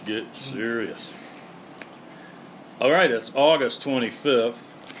get serious. All right, it's August 25th,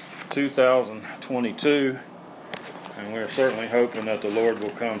 2022, and we're certainly hoping that the Lord will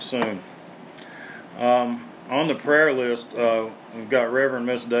come soon. On the prayer list, we've got Reverend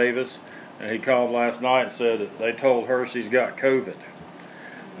Miss Davis, and he called last night and said that they told her she's got COVID.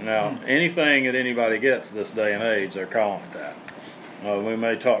 Now, anything that anybody gets this day and age, they're calling it that. We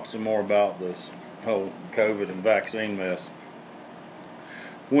may talk some more about this whole COVID and vaccine mess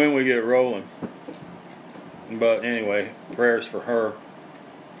when we get rolling. But anyway, prayers for her.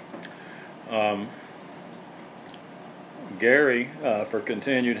 Gary for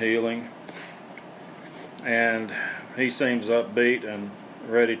continued healing. And he seems upbeat and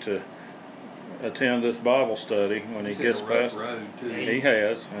ready to attend this Bible study when he gets past. Road too. He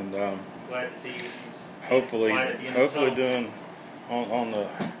has, and Glad to see you. hopefully doing on the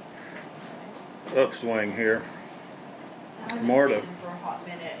upswing here. More to. For a hot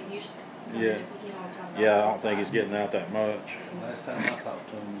minute. Yeah. Yeah, I don't think he's getting out that much. Last time I talked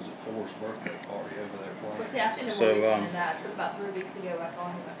to him was at Forrest's birthday party over there. Well, see, I've seen him So, more recently than that. About 3 weeks ago, I saw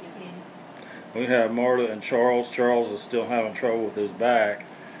him at Peking. We have Marta and Charles. Charles is still having trouble with his back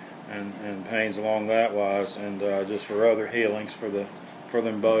and pains along that wise, and just for other healings for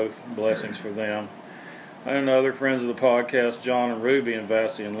them both, blessings for them. And other friends of the podcast, John and Ruby and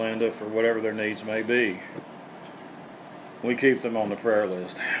Vassie and Linda, for whatever their needs may be. We keep them on the prayer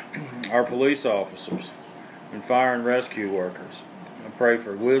list. Our police officers and fire and rescue workers. I pray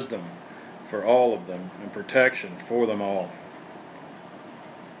for wisdom for all of them and protection for them all.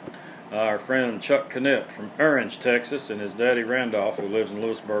 Our friend Chuck Knipp from Orange, Texas, and his daddy Randolph, who lives in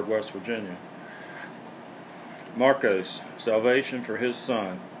Lewisburg, West Virginia. Marcos, salvation for his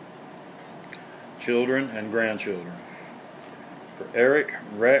son, children and grandchildren. For Eric,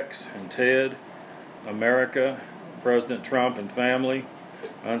 Rex, and Ted, America, President Trump and family,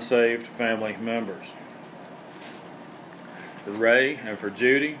 unsaved family members. For Ray and for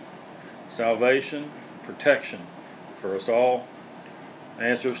Judy, salvation, protection for us all,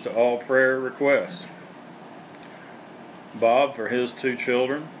 answers to all prayer requests. Bob for his 2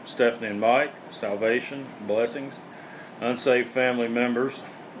 children, Stephanie and Mike, salvation, blessings, unsaved family members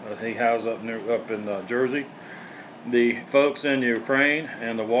he has up in Jersey. The folks in Ukraine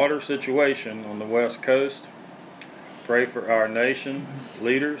and the water situation on the West Coast. Pray for our nation's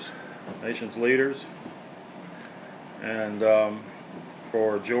leaders, and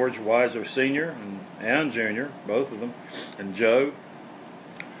for George Weiser Sr. and Jr., both of them, and Joe,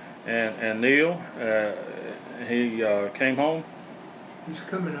 and Neil. He came home. He's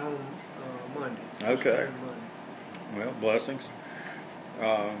coming home Monday. Okay. Well, blessings.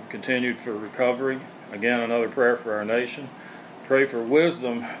 Continued for recovery. Again, another prayer for our nation. Pray for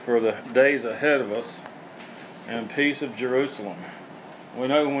wisdom for the days ahead of us. And peace of Jerusalem. We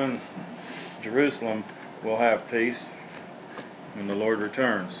know when Jerusalem will have peace when the Lord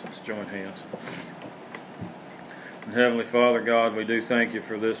returns. Let's join hands. And Heavenly Father, God, we do thank you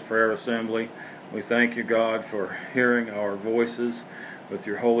for this prayer assembly. We thank you, God, for hearing our voices with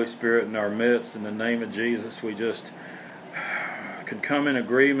your Holy Spirit in our midst. In the name of Jesus, we just could come in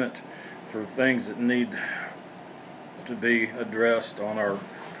agreement for things that need to be addressed on our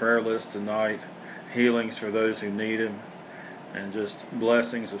prayer list tonight. Healings for those who need him, and just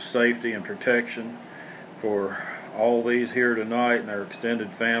blessings of safety and protection for all these here tonight and our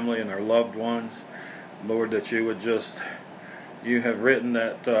extended family and our loved ones. Lord, that you would you have written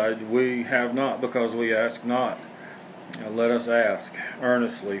that we have not because we ask not. Let us ask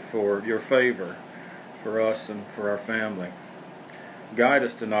earnestly for your favor for us and for our family. Guide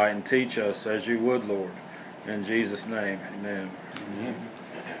us tonight and teach us as you would, Lord. In Jesus' name, amen. Amen.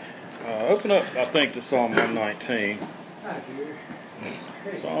 Open up, I think, to Psalm 119.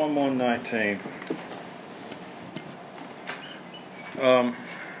 Psalm 119.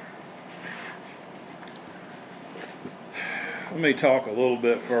 Let me talk a little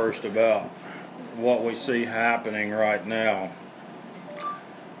bit first about what we see happening right now.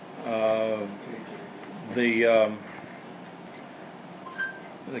 The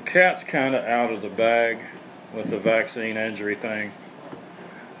cat's kind of out of the bag with the vaccine injury thing.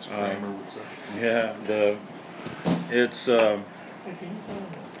 Kramer would say. Yeah,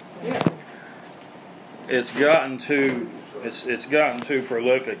 it's gotten too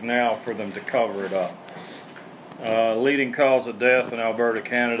prolific now for them to cover it up. Leading cause of death in Alberta,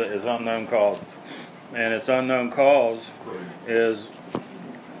 Canada is unknown causes, and its unknown cause is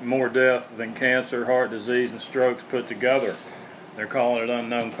more death than cancer, heart disease, and strokes put together. They're calling it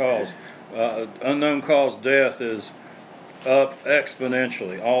unknown cause. Unknown cause death is up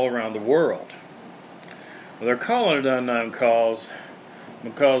exponentially all around the world. Well, they're calling it unknown cause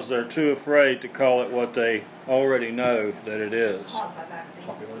because they're too afraid to call it what they already know that it is. Caused by vaccine.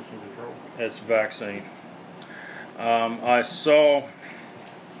 Population control. It's vaccine. I saw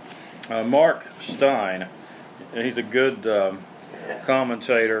Mark Stein. He's a good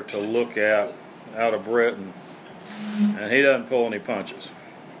commentator to look at out of Britain, and he doesn't pull any punches.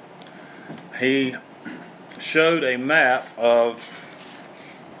 He showed a map of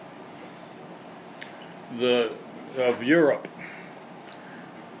Europe,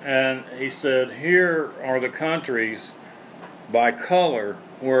 and he said here are the countries by color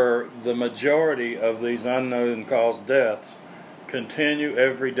where the majority of these unknown cause deaths continue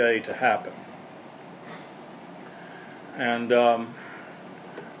every day to happen. And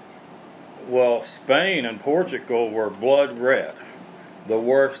well, Spain and Portugal were blood red, the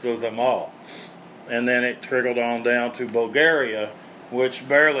worst of them all. And then it trickled on down to Bulgaria, which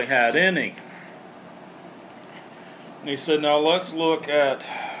barely had any. And he said, now let's look at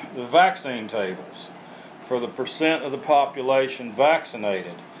the vaccine tables for the percent of the population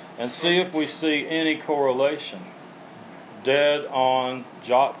vaccinated and see if we see any correlation. Dead on,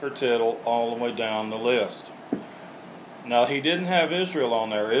 jot for tittle, all the way down the list. Now, he didn't have Israel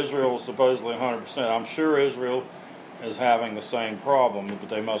on there. Israel was supposedly 100%. I'm sure Israel is having the same problem, but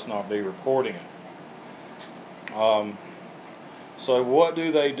they must not be reporting it. So what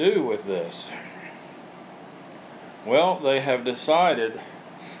do they do with this? Well, they have decided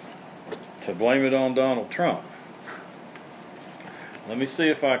to blame it on Donald Trump. Let me see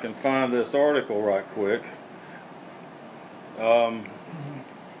if I can find this article right quick.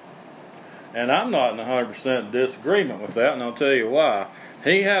 And I'm not in 100% disagreement with that, and I'll tell you why.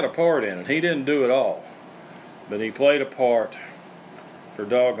 He had a part in it. He didn't do it all, but he played a part for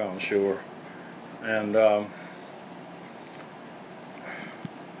doggone sure. And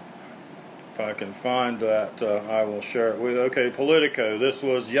if I can find that, I will share it with you. Okay, Politico. This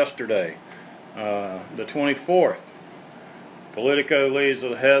was yesterday, the 24th. Politico leads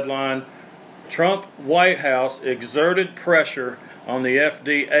with a headline: Trump White House exerted pressure on the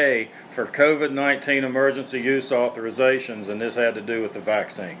FDA for COVID-19 emergency use authorizations, and this had to do with the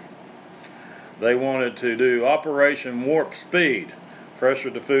vaccine. They wanted to do Operation Warp Speed,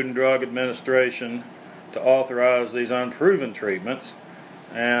 pressured the Food and Drug Administration to authorize these unproven treatments,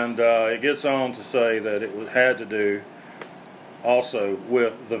 and it gets on to say that it had to do also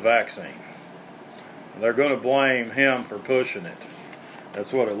with the vaccine. They're going to blame him for pushing it.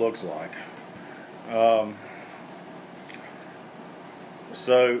 That's what it looks like.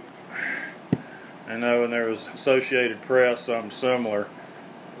 So, I know, and there was Associated Press, something similar,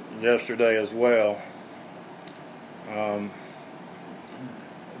 yesterday as well.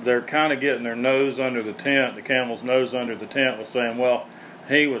 They're kind of getting their nose under the tent, the camel's nose under the tent, with saying, well,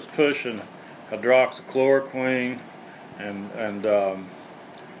 he was pushing hydroxychloroquine and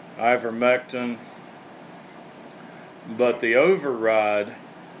ivermectin, but the override,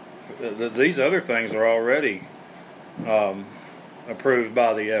 these other things are already approved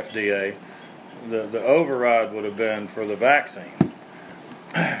by the FDA. The override would have been for the vaccine.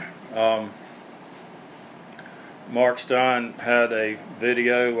 Mark Stein had a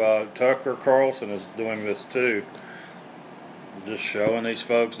video. Tucker Carlson is doing this too, just showing these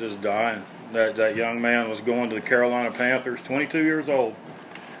folks just dying. That young man was going to the Carolina Panthers, 22 years old.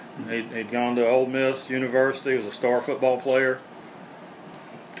 He'd gone to Ole Miss University, was a star football player.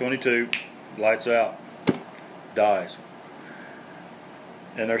 22, lights out, dies.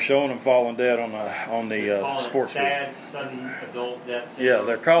 And they're showing him falling dead on the sports field. SAD, sudden adult death syndrome. Yeah,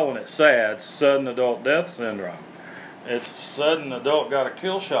 they're calling it SAD, sudden adult death syndrome. It's sudden adult got a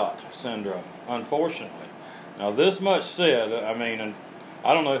kill shot syndrome, unfortunately. Now, this much said, I mean, and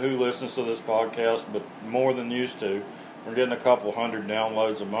I don't know who listens to this podcast, but more than used to. We're getting a couple hundred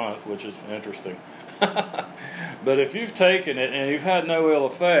downloads a month, which is interesting. But if you've taken it and you've had no ill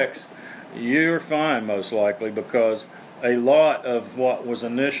effects, you're fine most likely, because a lot of what was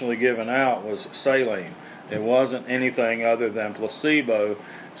initially given out was saline. It wasn't anything other than placebo,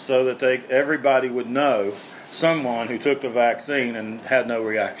 so that everybody would know someone who took the vaccine and had no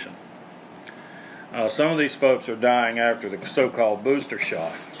reaction. Some of these folks are dying after the so-called booster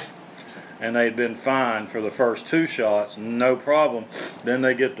shot, and they'd been fine for the first 2 shots, no problem. Then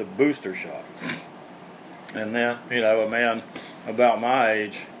they get the booster shot. And then, a man about my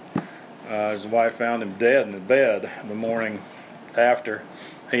age, his wife found him dead in the bed the morning after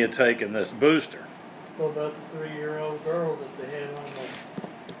he had taken this booster. What about the 3-year-old girl that they had on the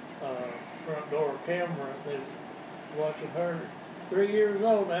front door camera? They was watching her, 3 years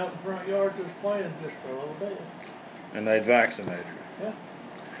old, out in the front yard just playing just for a little bit. And they'd vaccinated her. Yeah.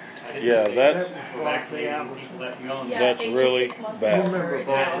 I didn't Yeah, think that's- they were vaccinating people that young. Yeah, That's ages really 6 months bad. and older, Remember it's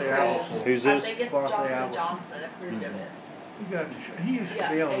now Barclay approved. Allison? Who's I this? think it's Barclay Johnson & Allison. Johnson approved of it. He got the shot. He used to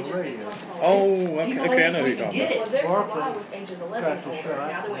Yeah, be on the ages 6 radio. months and older. Oh, Do you okay, know okay, I know who we you're can talking get about. it? Well, there's a Barclay law with ages 11 got and the older,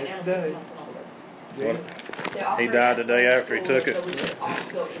 shot now they went down to next 6 day. months and older. What? They He offered died it the day at after he school, took it. So we could all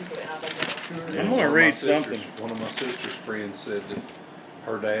go into it, and I was like, I'm One gonna of read my sisters- something. One of my sister's friends said that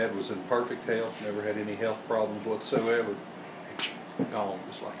her dad was in perfect health, never had any health problems whatsoever. Gone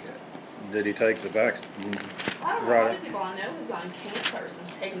just like that. Did he take the vaccine? I don't know, a Right. lot of people I know has gotten cancer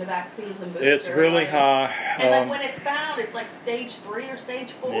since taking the vaccines and boosters. It's really high. And then when it's found, it's like stage 3 or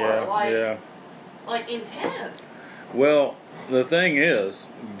stage 4, Yeah. like intense. Well, the thing is,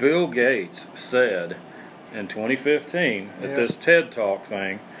 Bill Gates said in 2015 at this TED Talk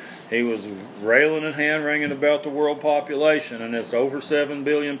thing, he was railing and hand-wringing about the world population, and it's over 7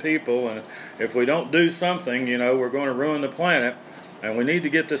 billion people, and if we don't do something, we're going to ruin the planet, and we need to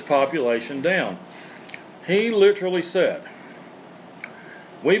get this population down. He literally said,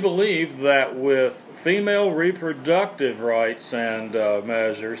 we believe that with female reproductive rights and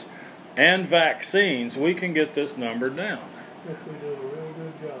measures and vaccines, we can get this number down. If we do a real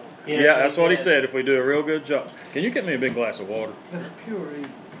good job. Yeah, that's what he said, if we do a real good job. Can you get me a big glass of water? That's pure evil.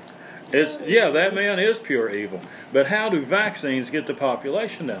 That man is pure evil. But how do vaccines get the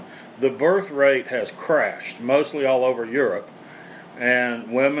population down? The birth rate has crashed, mostly all over Europe.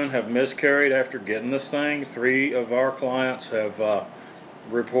 And women have miscarried after getting this thing. 3 of our clients have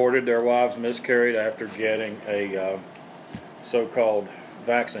reported their wives miscarried after getting a so-called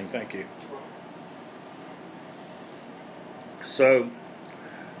vaccine. Thank you. So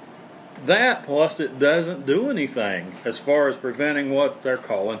that, plus it doesn't do anything as far as preventing what they're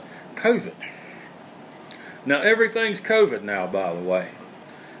calling COVID. Now everything's COVID now, by the way.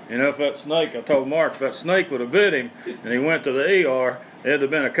 If that snake, I told Mark, if that snake would have bit him and he went to the ER, it'd have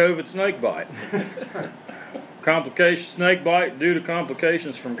been a COVID snake bite. Snake bite due to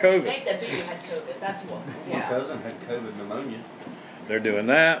complications from The COVID. snake that bit you had COVID, that's what, My yeah. cousin had COVID pneumonia. They're doing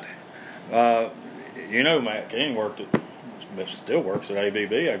that. Matt King still works at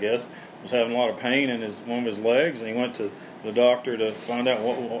ABB, I guess. Was having a lot of pain in one of his legs, and he went to the doctor to find out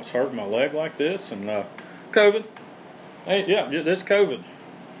what's hurting my leg like this, and COVID. Hey, yeah, it's COVID.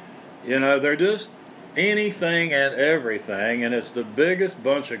 They're just anything and everything, and it's the biggest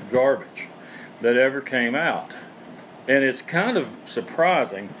bunch of garbage that ever came out. And it's kind of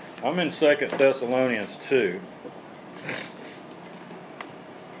surprising. I'm in 2 Thessalonians 2.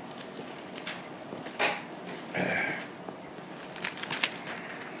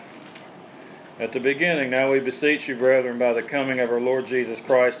 At the beginning, now we beseech you, brethren, by the coming of our Lord Jesus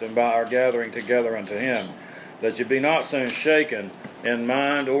Christ and by our gathering together unto him, that you be not soon shaken in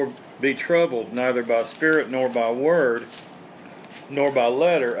mind or be troubled, neither by spirit nor by word, nor by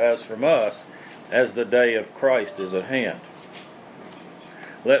letter as from us, as the day of Christ is at hand.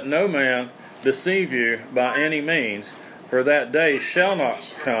 Let no man deceive you by any means, for that day shall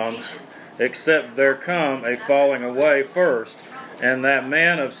not come, except there come a falling away first, and that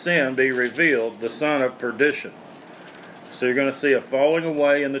man of sin be revealed, the son of perdition. So you're going to see a falling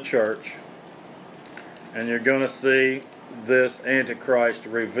away in the church, and you're going to see this Antichrist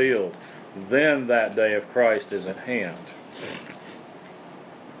revealed. Then that day of Christ is at hand.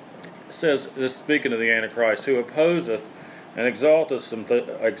 It says, this speaking of the Antichrist, who opposeth and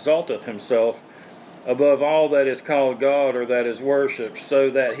exalteth himself above all that is called God or that is worshipped, so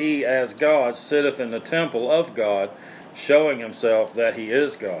that he as God sitteth in the temple of God, showing himself that he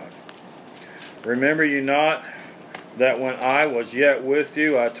is God. Remember you not that when I was yet with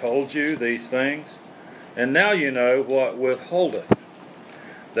you I told you these things? And now you know what withholdeth,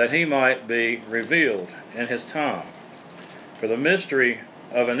 that he might be revealed in his time. For the mystery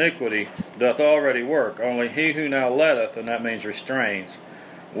of iniquity doth already work, only he who now letteth, and that means restrains,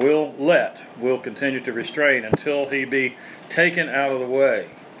 will continue to restrain until he be taken out of the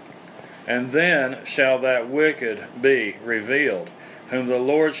way. And then shall that wicked be revealed, whom the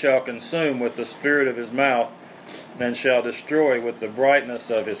Lord shall consume with the spirit of his mouth, and shall destroy with the brightness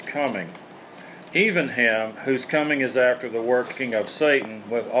of his coming. Even him whose coming is after the working of Satan,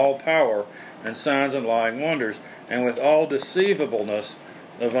 with all power and signs and lying wonders, and with all deceivableness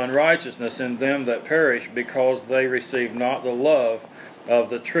of unrighteousness in them that perish, because they receive not the love of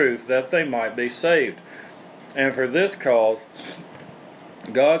the truth, that they might be saved. And for this cause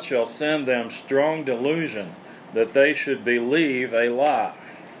God shall send them strong delusion, that they should believe a lie,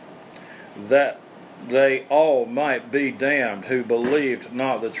 that they all might be damned who believed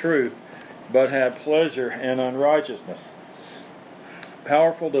not the truth, but had pleasure in unrighteousness.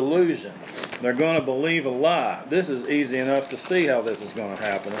 Powerful delusion. They're going to believe a lie. This is easy enough to see how this is going to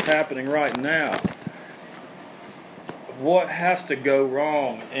happen. It's happening right now. What has to go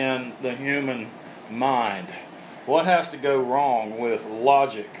wrong in the human mind? What has to go wrong with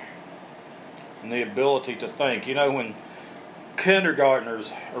logic and the ability to think? You know, when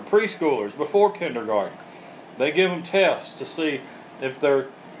kindergartners or preschoolers, before kindergarten, they give them tests to see if their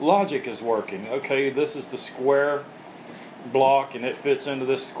logic is working. Okay, this is the square block and it fits into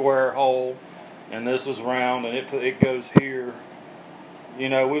this square hole, and this is round and it goes here. You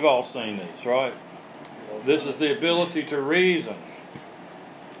know, we've all seen these, right? This is the ability to reason.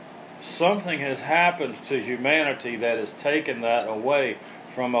 Something has happened to humanity that has taken that away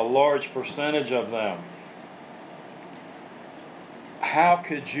from a large percentage of them. How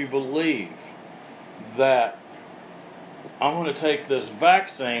could you believe that I'm going to take this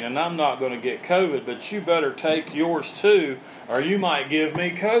vaccine and I'm not going to get COVID, but you better take yours too, or you might give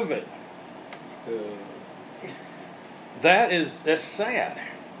me COVID? That's sad.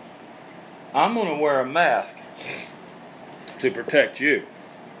 I'm going to wear a mask to protect you.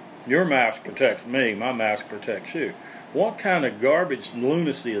 Your mask protects me. My mask protects you. What kind of garbage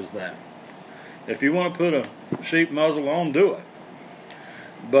lunacy is that? If you want to put a sheep muzzle on, do it.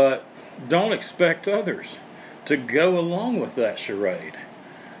 But don't expect others to go along with that charade.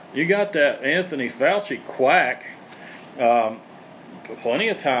 You got that Anthony Fauci quack plenty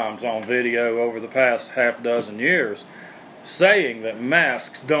of times on video over the past half dozen years saying that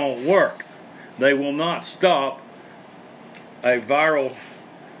masks don't work. They will not stop a viral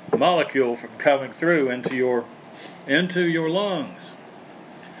molecule from coming through into your lungs.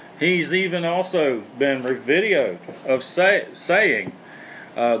 He's even also been videoed of saying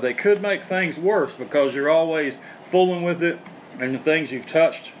they could make things worse because you're always fooling with it, and the things you've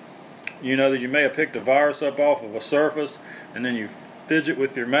touched, you know that you may have picked a virus up off of a surface and then you fidget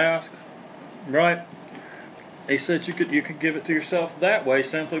with your mask, right? He said you could give it to yourself that way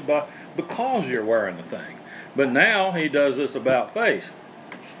simply because you're wearing the thing. But now he does this about face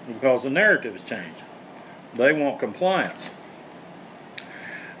because the narrative has changed. They want compliance.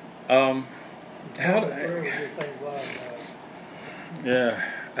 How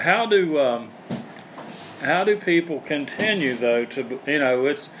do people continue though to, you know,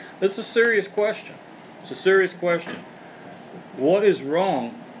 it's a serious question. It's a serious question. What is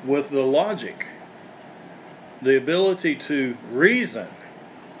wrong with the logic, the ability to reason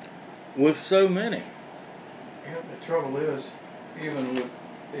with so many? Yeah, the trouble is, even with,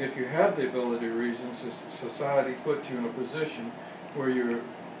 if you have the ability to reason, society puts you in a position where you're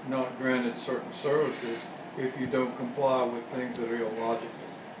not granted certain services if you don't comply with things that are illogical.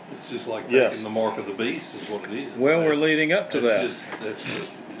 It's just like taking the mark of the beast is what it is. Well, we're leading up to that.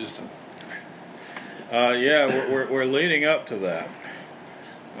 We're leading up to that.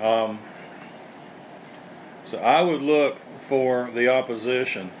 So I would look for the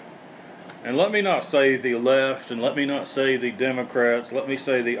opposition. And let me not say the left, and let me not say the Democrats, let me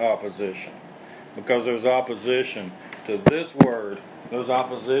say the opposition. Because there's opposition to this word, there's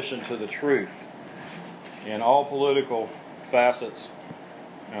opposition to the truth in all political facets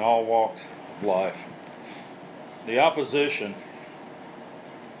and all walks of life. The opposition,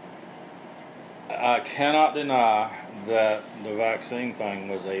 I cannot deny that the vaccine thing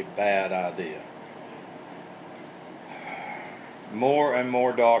was a bad idea. More and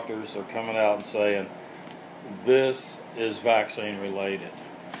more doctors are coming out and saying this is vaccine related.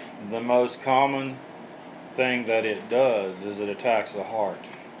 The most common thing that it does is it attacks the heart.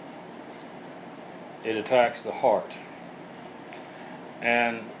 It attacks the heart.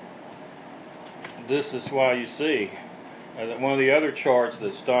 And this is why you see that one of the other charts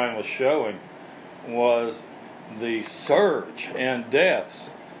that Stein was showing was the surge in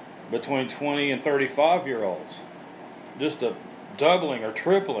deaths between 20 and 35-year-olds. Just a doubling or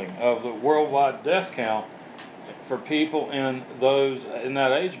tripling of the worldwide death count for people in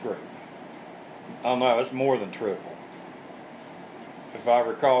that age group. Oh no, it's more than triple. If I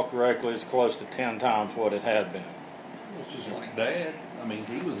recall correctly, it's close to 10 times what it had been. It's just like Dad. I mean,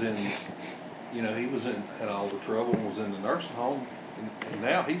 he was in, had all the trouble and was in the nursing home, and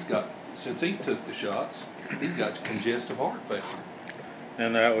now he's got, since he took the shots, he's got congestive heart failure.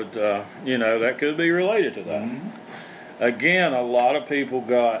 And that would, that could be related to that. Mm-hmm. Again, a lot of people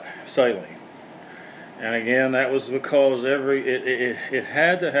got saline. And again, that was because it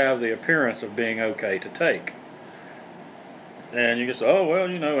had to have the appearance of being okay to take. And you can say, oh, well,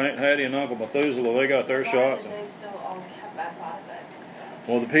 Aunt Hattie and Uncle Methuselah, they got their shots. They still all have bad side effects and stuff.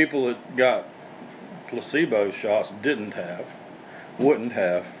 Well, the people that got placebo shots wouldn't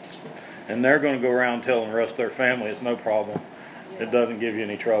have. And they're going to go around telling the rest of their family it's no problem. Yeah. It doesn't give you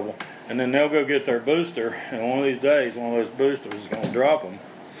any trouble. and then they'll go get their booster, and one of these days, one of those boosters is going to drop them.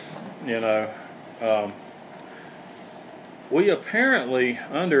 We apparently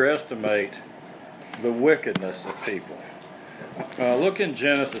underestimate the wickedness of people. Look in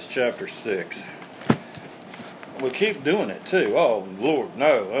Genesis chapter 6. We keep doing it too. Oh Lord,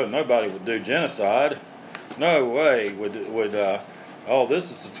 no! Nobody would do genocide. No way would. This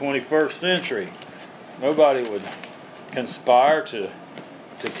is the 21st century. Nobody would conspire to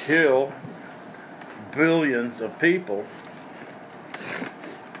kill billions of people.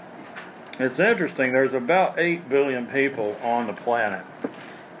 It's interesting. There's about 8 billion people on the planet,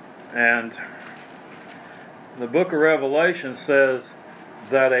 and the book of Revelation says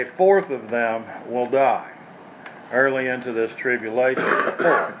that a fourth of them will die early into this tribulation. A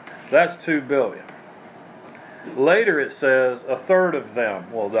fourth. That's 2 billion. Later it says a third of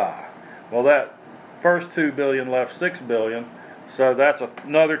them will die. Well, that first 2 billion left 6 billion, so that's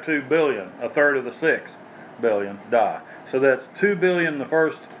another 2 billion. A third of the 6 billion die. So that's 2 billion the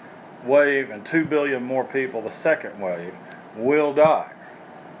first wave and 2 billion more people the second wave will die.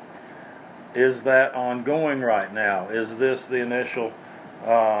 Is that ongoing right now? Is this the initial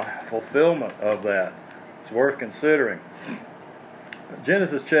fulfillment of that? It's worth considering.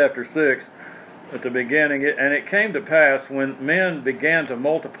 Genesis chapter 6, at the beginning, and it came to pass when men began to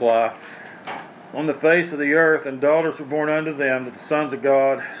multiply on the face of the earth, and daughters were born unto them, that the sons of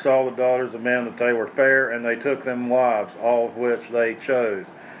God saw the daughters of men that they were fair, and they took them wives, all of which they chose.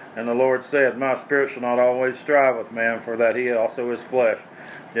 And the Lord said, My spirit shall not always strive with man, for that he also is flesh,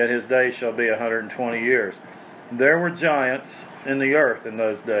 yet his days shall be 120 years. There were giants in the earth in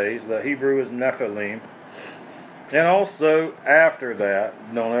those days. The Hebrew is Nephilim. And also after that,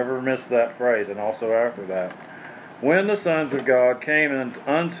 don't ever miss that phrase, and also after that, when the sons of God came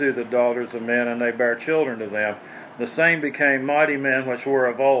unto the daughters of men, and they bare children to them, the same became mighty men which were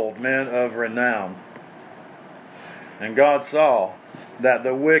of old, men of renown. And God saw that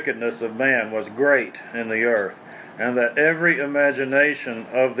the wickedness of man was great in the earth, and that every imagination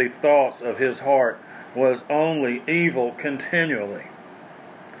of the thoughts of his heart was only evil continually.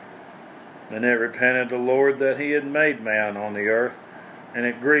 And it repented the Lord that he had made man on the earth, and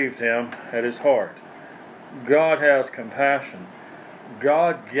it grieved him at his heart. God has compassion.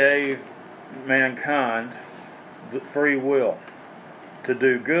 God gave mankind the free will to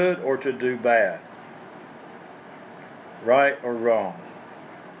do good or to do bad, right or wrong,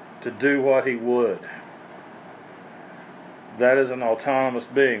 to do what he would. That is an autonomous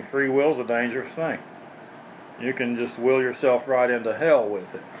being. Free will is a dangerous thing. You can just will yourself right into hell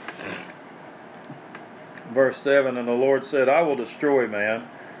with it. Verse 7, And the Lord said, I will destroy man,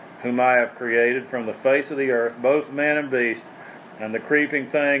 whom I have created from the face of the earth, both man and beast, and the creeping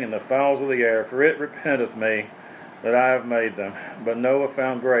thing, and the fowls of the air, for it repenteth me that I have made them. But Noah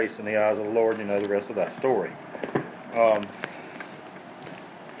found grace in the eyes of the Lord. You know the rest of that story.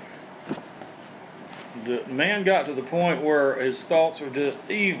 The man got to the point where his thoughts were just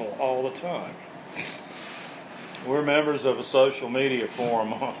evil all the time. We're members of a social media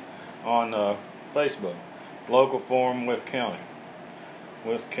forum on Facebook, local forum with county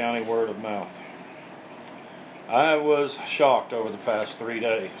word of mouth. I was shocked over the past 3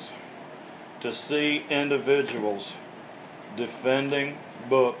 days to see individuals defending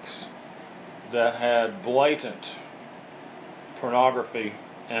books that had blatant pornography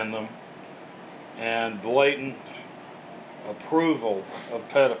in them and blatant approval of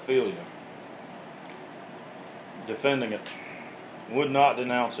pedophilia. Defending it. Would not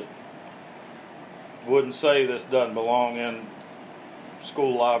denounce it. Wouldn't say this doesn't belong in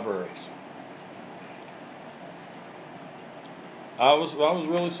school libraries. I was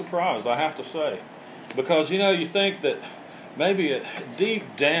really surprised, I have to say. Because, you think that maybe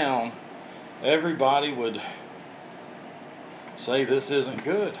deep down everybody would say this isn't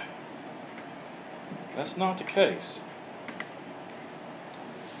good. That's not the case.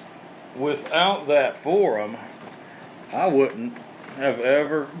 Without that forum, I wouldn't have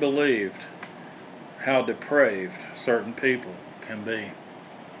ever believed how depraved certain people can be.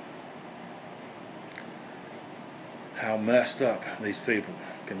 How messed up these people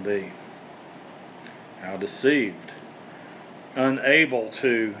can be. How deceived. Unable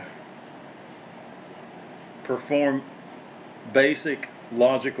to perform basic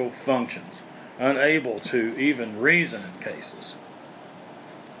logical functions. Unable to even reason in cases.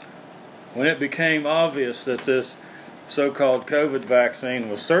 When it became obvious that this so-called COVID vaccine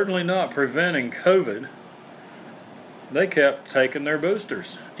was certainly not preventing COVID, they kept taking their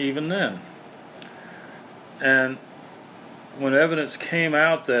boosters, even then. And when evidence came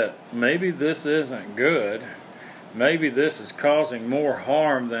out that maybe this isn't good, maybe this is causing more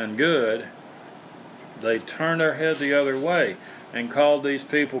harm than good, they turned their head the other way and called these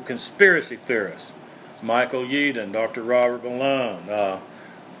people conspiracy theorists. Michael Yeadon, Dr. Robert Malone,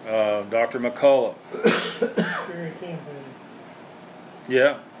 Dr. McCullough. Jerry Campbell.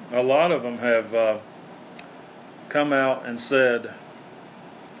 Yeah, a lot of them have come out and said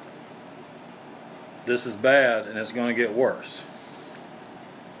this is bad and it's going to get worse.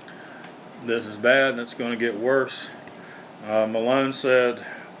 This is bad and it's going to get worse. Malone said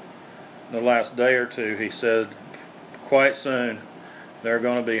the last day or two, he said quite soon there are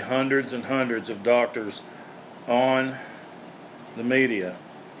going to be hundreds and hundreds of doctors on the media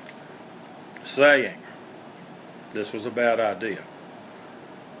saying this was a bad idea.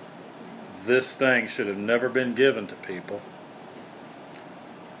 This thing should have never been given to people.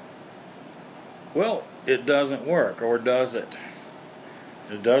 Well, it doesn't work, or does it?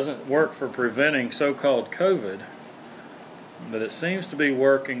 It doesn't work for preventing so-called COVID, but it seems to be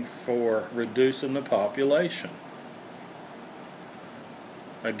working for reducing the population.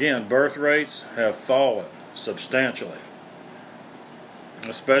 Again, birth rates have fallen substantially,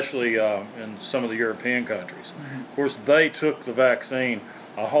 especially in some of the European countries. Of course, they took the vaccine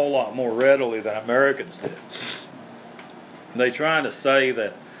a whole lot more readily than Americans did. They trying to say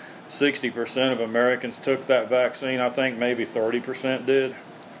that 60% of Americans took that vaccine. I think maybe 30% did.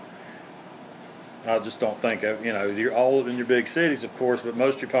 I just don't think, you're all in your big cities, of course, but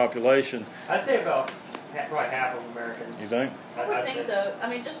most of your population. I'd say about probably half of Americans. You think? I would I'd think say- so. I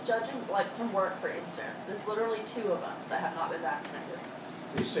mean, just judging like from work, for instance, there's literally 2 of us that have not been vaccinated.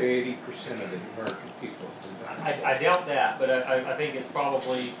 They say 80% of the American people have been vaccinated. I doubt that, but I think it's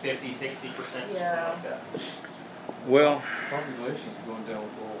probably 50, 60%, something Yeah. like that. Well, Population's going down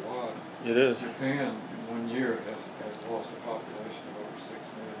worldwide. it is. Japan, in 1 year, has lost a population of over 6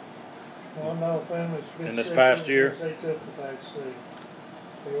 million. Well, I know families. In this past year? They took the vaccine.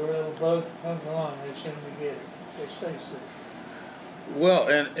 They were both hung on, they seem to get it. They stay sick. Well,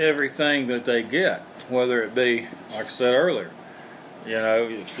 and everything that they get, whether it be, like I said earlier,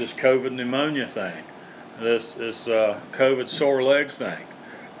 it's this COVID pneumonia thing, this COVID sore leg thing.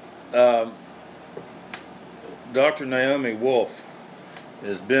 Dr. Naomi Wolf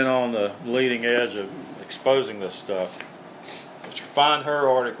has been on the leading edge of exposing this stuff. If you find her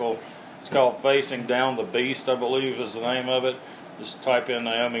article, it's called Facing Down the Beast, I believe is the name of it. Just type in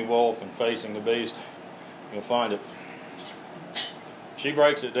Naomi Wolf and Facing the Beast, you'll find it. She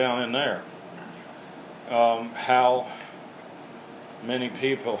breaks it down in there. How many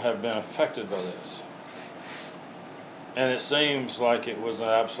people have been affected by this. And it seems like it was an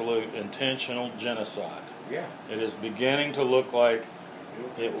absolute intentional genocide. Yeah. It is beginning to look like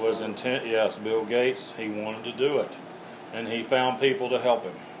it was intent. Yes, Bill Gates, he wanted to do it. And he found people to help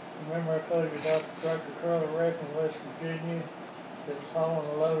him. Remember I told you about the tractor trailer wreck in West Virginia that was hauling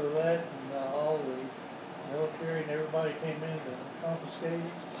a load of that, and all the military and everybody came in to confiscate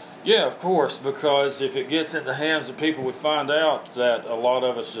it? Yeah, of course, because if it gets in the hands of people, we find out that a lot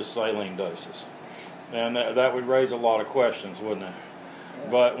of it's just saline doses. And that would raise a lot of questions, wouldn't it?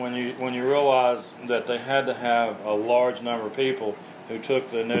 But when you realize that they had to have a large number of people who took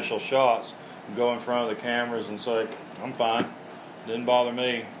the initial shots go in front of the cameras and say, I'm fine, didn't bother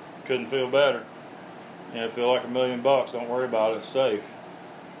me, couldn't feel better, feel like $1 million, don't worry about it, it's safe.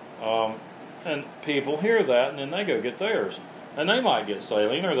 And people hear that and then they go get theirs. And they might get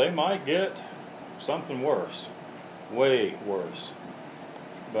saline or they might get something worse, way worse.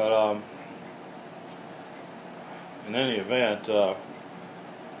 But in any event, Well,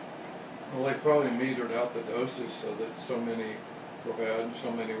 they probably metered out the doses so that so many were bad and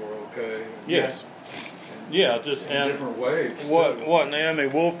so many were okay. yes. And Yeah, just in and different waves. what Naomi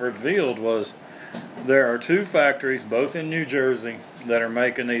Wolf revealed was there are 2 factories, both in New Jersey, that are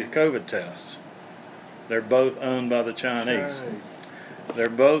making these COVID tests. They're both owned by the Chinese. They're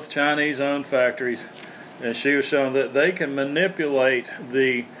both Chinese-owned factories, and she was showing that they can manipulate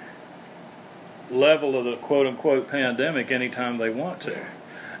the level of the quote-unquote pandemic anytime they want to.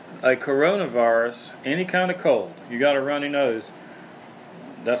 A coronavirus, any kind of cold, you got a runny nose,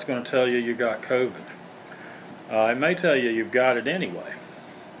 that's going to tell you got COVID. It may tell you you've got it anyway.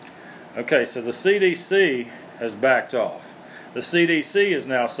 Okay, so the CDC has backed off. The CDC is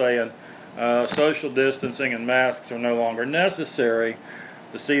now saying social distancing and masks are no longer necessary.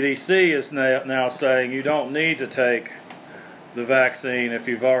 The CDC is now saying you don't need to take the vaccine if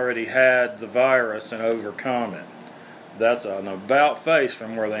you've already had the virus and overcome it. That's an about-face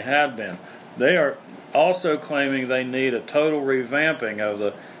from where they had been. They are also claiming they need a total revamping of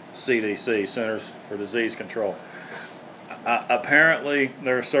the CDC, Centers for Disease Control. Apparently,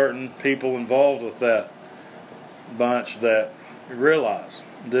 there are certain people involved with that bunch that realized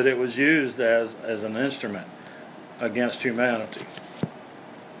that it was used as an instrument against humanity.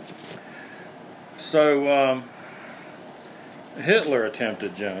 So Hitler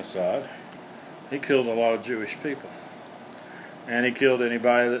attempted genocide. He killed a lot of Jewish people. And he killed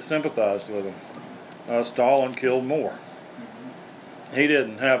anybody that sympathized with him. Stalin killed more. He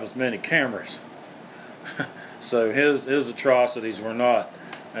didn't have as many cameras. So his atrocities were not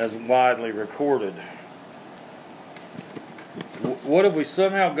as widely recorded. What, have we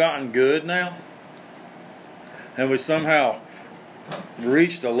somehow gotten good now? Have we somehow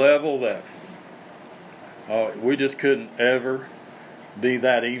reached a level that we just couldn't ever be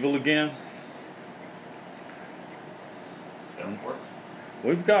that evil again? Gotten worse.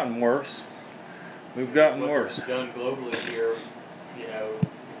 We've gotten worse. We've gotten What worse. was done globally here, you know,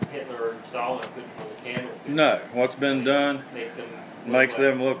 Hitler and Stalin couldn't hold a candle to. No, what's been done Makes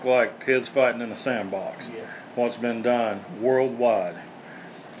them look like kids fighting in a sandbox. Yeah. What's been done worldwide.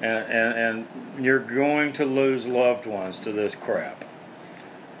 And you're going to lose loved ones to this crap.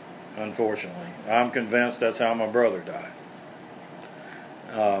 Unfortunately. I'm convinced that's how my brother died.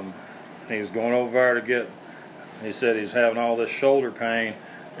 He was going over there to get, he said he was having all this shoulder pain.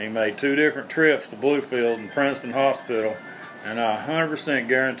 He made 2 different trips to Bluefield and Princeton Hospital, and I 100%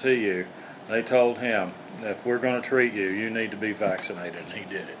 guarantee you they told him, if we're going to treat you, you need to be vaccinated, and he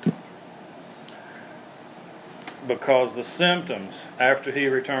did it. Because the symptoms after he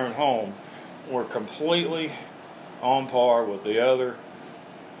returned home were completely on par with the other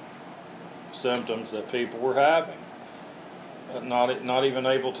symptoms that people were having. Not even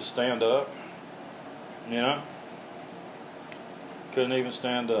able to stand up, you know? Couldn't even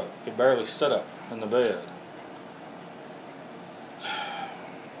stand up. Could barely sit up in the bed.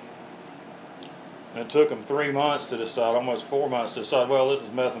 It took him 3 months to decide, almost 4 months to decide, well, this is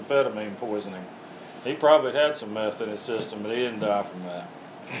methamphetamine poisoning. He probably had some meth in his system, but he didn't die from that.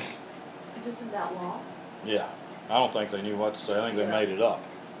 It took them that long? Yeah. I don't think they knew what to say. I think they made it up.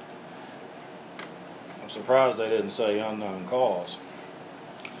 I'm surprised they didn't say unknown cause.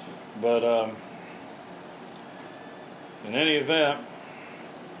 But in any event,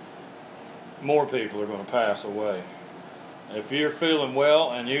 more people are going to pass away. If you're feeling well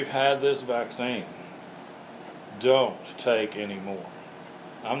and you've had this vaccine, don't take any more.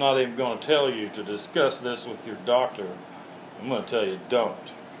 I'm not even going to tell you to discuss this with your doctor. I'm going to tell you don't.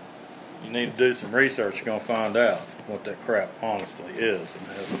 You need to do some research. You're going to find out what that crap honestly is and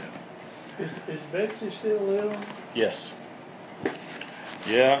has been. Is Betsy still ill? Yes.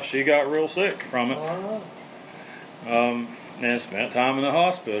 Yeah, she got real sick from it. And spent time in the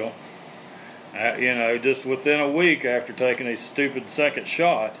hospital. You know, just within a week after taking a stupid second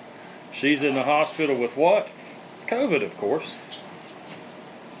shot, she's in the hospital with what? COVID, of course.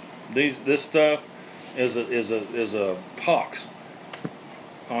 This stuff is a pox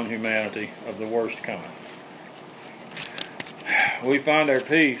on humanity of the worst kind. We find our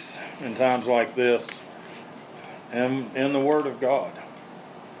peace in times like this in the Word of God.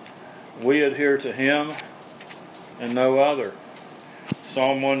 We adhere to Him and no other.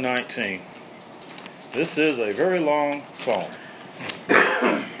 Psalm 119. This is a very long psalm.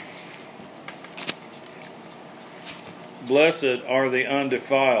 Blessed are the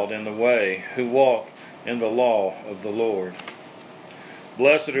undefiled in the way, who walk in the law of the Lord.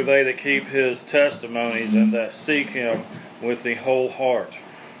 Blessed are they that keep His testimonies and that seek Him with the whole heart.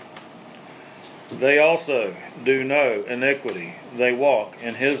 They also do no iniquity, they walk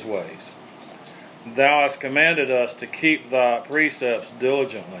in His ways. Thou hast commanded us to keep Thy precepts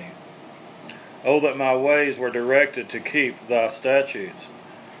diligently. O that my ways were directed to keep Thy statutes.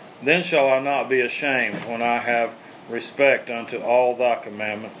 Then shall I not be ashamed when I have respect unto all Thy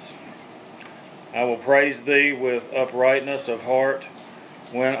commandments. I will praise Thee with uprightness of heart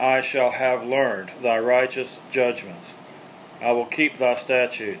when I shall have learned Thy righteous judgments. I will keep Thy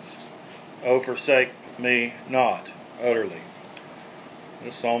statutes. O forsake me not utterly.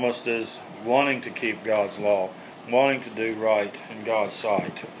 The psalmist is wanting to keep God's law, wanting to do right in God's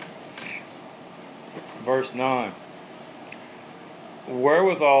sight. Verse 9.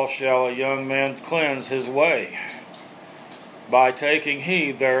 Wherewithal shall a young man cleanse his way? By taking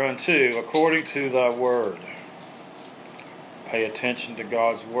heed thereunto, according to Thy word. Pay attention to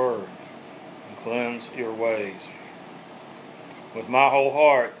God's word and cleanse your ways. With my whole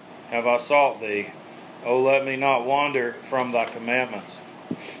heart have I sought Thee. O let me not wander from Thy commandments.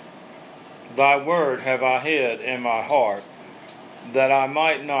 Thy word have I hid in my heart, that I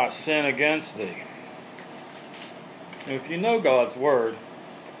might not sin against Thee. If you know God's word,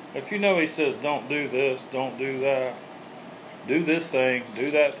 if you know He says, don't do this, don't do that, do this thing,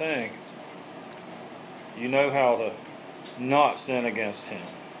 do that thing, You know how to not sin against Him.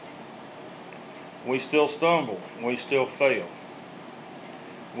 We still stumble. We still fail.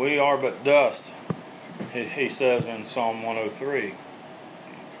 We are but dust, he says in Psalm 103.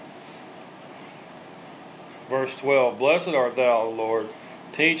 Verse 12, Blessed art thou, O Lord,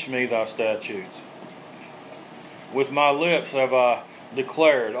 teach me thy statutes. With my lips have I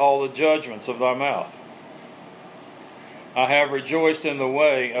declared all the judgments of thy mouth. I have rejoiced in the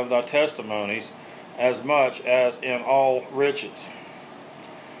way of thy testimonies as much as in all riches.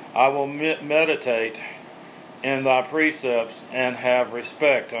 I will meditate in thy precepts and have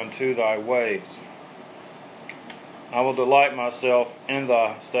respect unto thy ways. I will delight myself in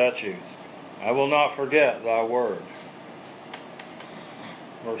thy statutes. I will not forget thy word.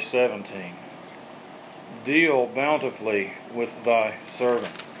 Verse 17. Deal bountifully with thy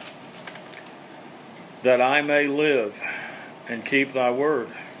servant, that I may live and keep thy word.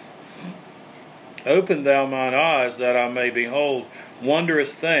 Open thou mine eyes, that I may behold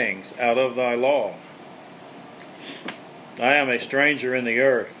wondrous things out of thy law. I am a stranger in the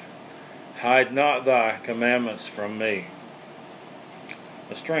earth. Hide not thy commandments from me.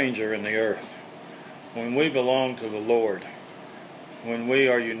 A stranger in the earth. When we belong to the Lord, when we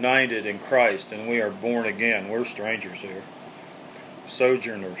are united in Christ and we are born again, we're strangers here.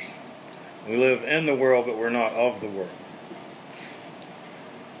 Sojourners. We live in the world, but we're not of the world.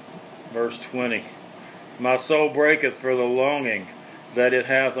 Verse 20. My soul breaketh for the longing that it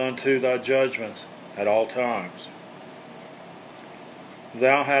hath unto thy judgments at all times.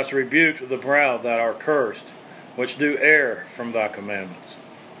 Thou hast rebuked the proud that are cursed, which do err from thy commandments.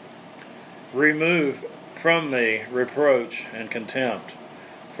 Remove from me reproach and contempt,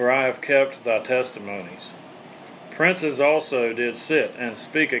 for I have kept thy testimonies. Princes also did sit and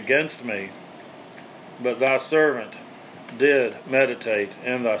speak against me, but thy servant did meditate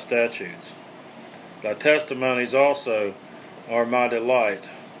in thy statutes. Thy testimonies also are my delight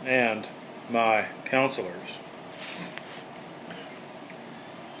and my counselors.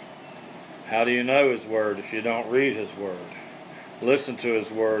 How do you know His Word if you don't read His Word? Listen to His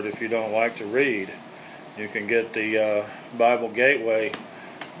Word if you don't like to read. You can get the Bible Gateway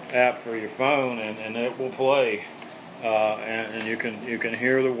app for your phone, and it will play, and you can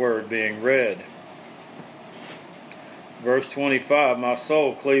hear the Word being read. Verse 25, my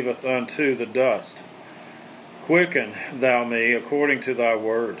soul cleaveth unto the dust. Quicken thou me according to thy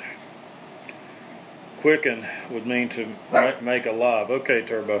word. Quicken would mean to make alive. Okay,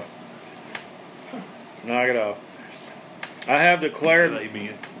 Turbo. Knock it off. I have declared,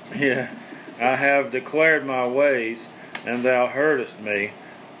 Amen. I have declared my ways, and thou heardest me.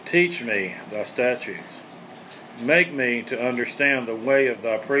 Teach me thy statutes. Make me to understand the way of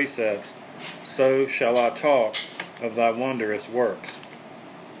thy precepts, so shall I talk of thy wondrous works.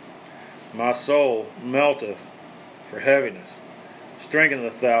 My soul melteth for heaviness.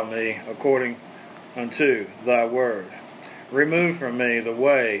 Strengtheneth thou me according unto thy word. Remove from me the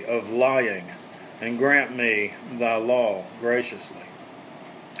way of lying, and grant me thy law graciously.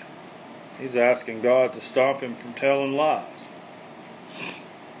 He's asking God to stop him from telling lies.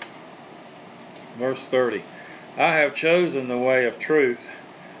 Verse 30. I have chosen the way of truth.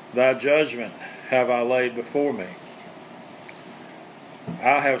 Thy judgment have I laid before me.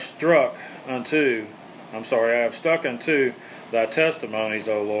 I have stuck unto thy testimonies,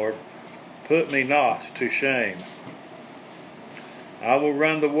 O Lord. Put me not to shame. I will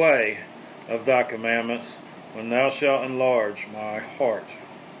run the way of thy commandments when thou shalt enlarge my heart.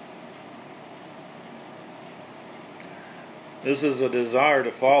 This is a desire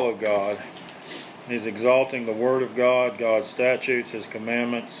to follow God. He's exalting the Word of God, God's statutes, His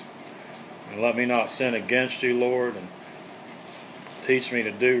commandments. And let me not sin against you, Lord, and teach me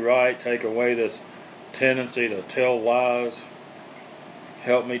to do right. Take away this tendency to tell lies.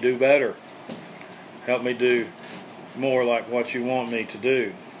 Help me do better. Help me do more like what you want me to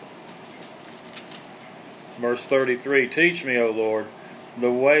do. Verse 33, teach me, O Lord,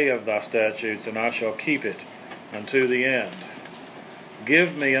 the way of thy statutes, and I shall keep it unto the end.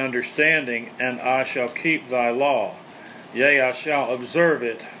 Give me understanding, and I shall keep thy law. Yea, I shall observe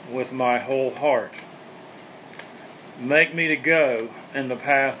it with my whole heart. Make me to go in the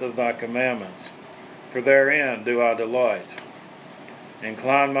path of thy commandments, for therein do I delight.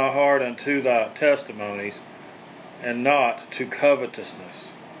 Incline my heart unto thy testimonies, and not to covetousness.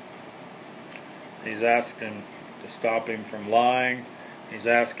 He's asking to stop him from lying. He's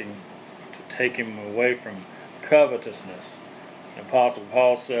asking to take him away from covetousness. Apostle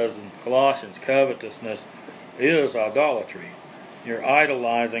Paul says in Colossians, covetousness is idolatry. You're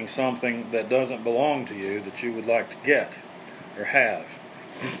idolizing something that doesn't belong to you that you would like to get or have.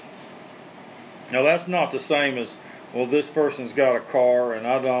 Now that's not the same as, well, this person's got a car and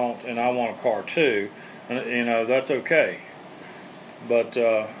I don't, and I want a car too. And, that's okay. But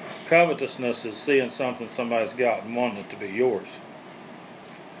covetousness is seeing something somebody's got and wanting it to be yours.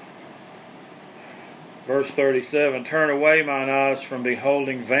 Verse 37, turn away mine eyes from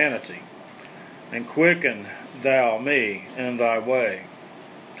beholding vanity, and quicken thou me in thy way.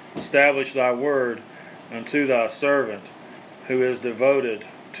 Establish thy word unto thy servant, who is devoted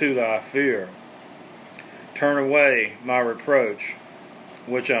to thy fear. Turn away my reproach,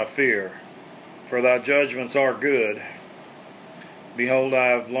 which I fear, for thy judgments are good. Behold, I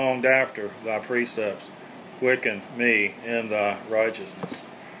have longed after thy precepts. Quicken me in thy righteousness.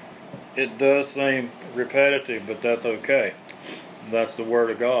 It does seem repetitive, but that's okay. That's the Word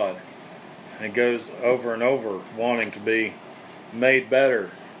of God. It goes over and over, wanting to be made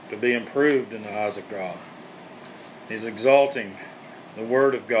better, to be improved in the eyes of God. He's exalting the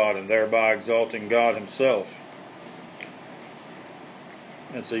Word of God and thereby exalting God Himself.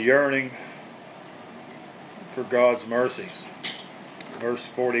 It's a yearning for God's mercies. Verse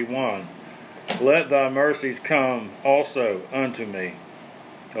 41, let thy mercies come also unto me,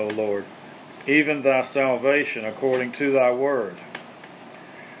 O Lord, even thy salvation according to thy word.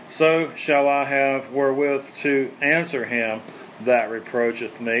 So shall I have wherewith to answer him that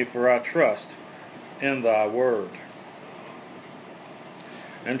reproacheth me, for I trust in thy word.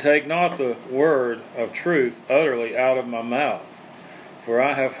 And take not the word of truth utterly out of my mouth, for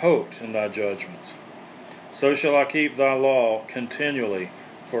I have hoped in thy judgments. So shall I keep thy law continually,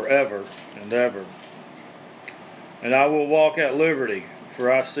 forever and ever. And I will walk at liberty,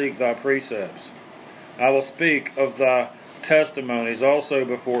 for I seek thy precepts. I will speak of thy testimonies also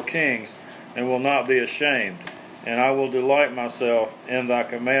before kings, and will not be ashamed. And I will delight myself in thy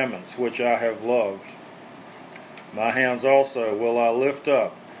commandments, which I have loved. My hands also will I lift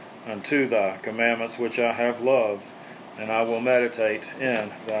up unto thy commandments, which I have loved, and I will meditate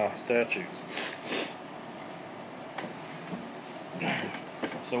in thy statutes.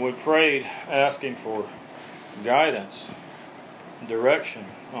 So we prayed asking for guidance, direction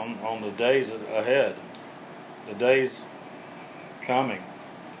on the days ahead, the days coming.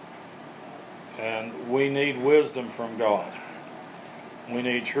 And we need wisdom from God. We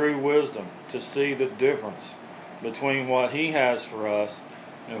need true wisdom to see the difference between what He has for us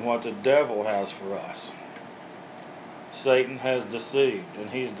and what the devil has for us. Satan has deceived, and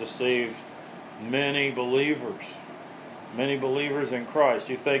he's deceived many believers in Christ.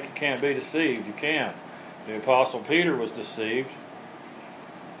 You think you can't be deceived? You can. The Apostle Peter was deceived.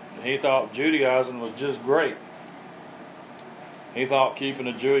 He thought Judaizing was just great. He thought keeping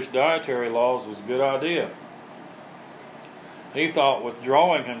the Jewish dietary laws was a good idea. He thought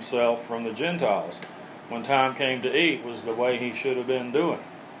withdrawing himself from the Gentiles when time came to eat was the way he should have been doing.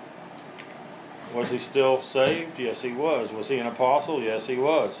 Was he still saved? Yes, he was. Was he an apostle? Yes, he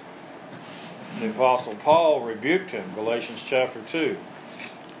was. The Apostle Paul rebuked him, Galatians chapter 2.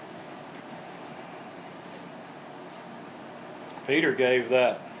 Peter gave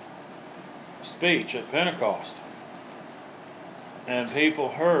that speech at Pentecost, and people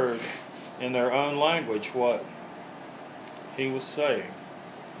heard in their own language what he was saying.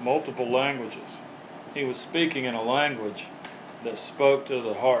 Multiple languages. He was speaking in a language that spoke to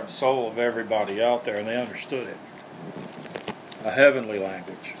the heart and soul of everybody out there, and they understood it. A heavenly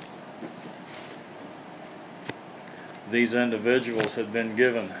language. These individuals had been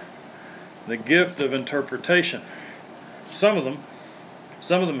given the gift of interpretation. Some of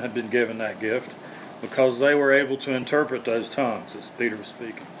them had been given that gift because they were able to interpret those tongues as Peter was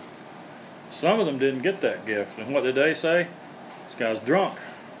speaking. Some of them didn't get that gift. And what did they say? This guy's drunk.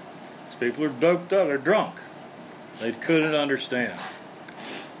 These people are doped up. They're drunk. They couldn't understand.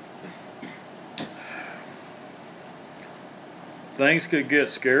 Things could get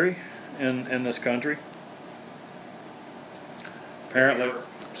scary in this country. Apparently,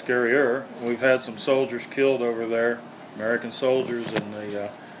 scarier. We've had some soldiers killed over there, American soldiers in the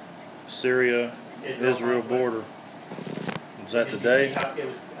Syria-Israel border. Was that today? It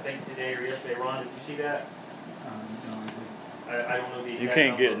was, I think, today or yesterday. Ron, did you see that? I don't know the exact You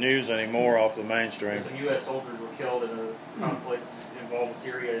can't number. get news anymore off the mainstream. Some U.S. soldiers were killed in a conflict involving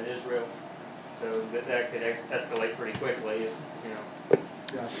Syria and Israel, so that could escalate pretty quickly.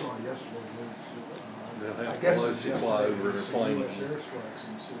 Yeah, I saw it yesterday. They'll I have guess Pelosi it's fly over their US planes. airstrikes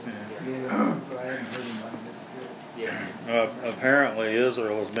and so. Yeah. But I haven't heard anybody get Yeah. killed. Apparently,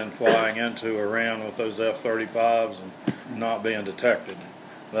 Israel has been flying into Iran with those F-35s and not being detected.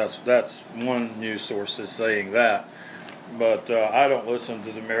 That's one news source is saying that. But I don't listen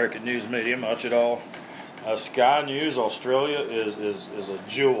to the American news media much at all. Sky News Australia is a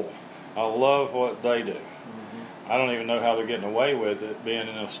jewel I love what they do. I don't even know how they're getting away with it being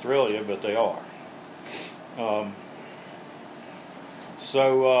in Australia, but they are.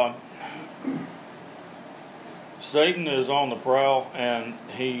 Satan is on the prowl, and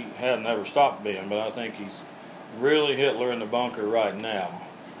he had never stopped being, but I think he's really Hitler in the bunker right now.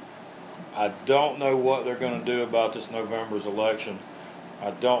 I don't know what they're going to do about this November's election.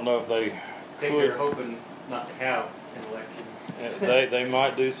 I don't know if they I think they're hoping not to have an election. They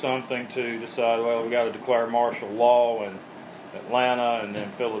might do something to decide, well, we got to declare martial law in Atlanta and then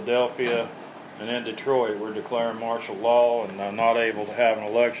Philadelphia, and in Detroit we're declaring martial law and are not able to have an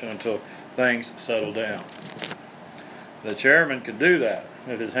election until things settle down. The chairman could do that.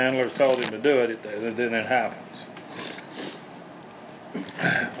 If his handlers told him to do it, then it happens.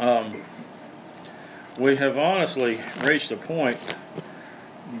 We have honestly reached a point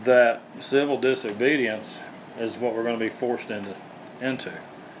that civil disobedience is what we're going to be forced into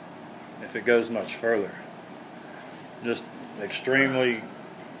if it goes much further. Just extremely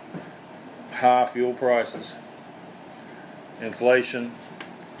high fuel prices, inflation,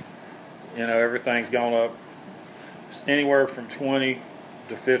 everything's gone up anywhere from 20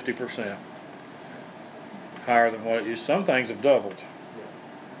 to 50% higher than what it used. Some things have doubled.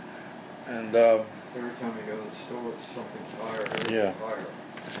 And Every time you go to the store, something's higher. Higher.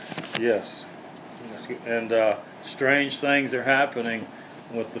 Yes. And strange things are happening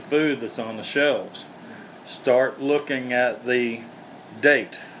with the food that's on the shelves. Start looking at the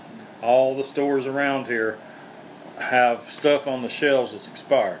date. All the stores around here have stuff on the shelves that's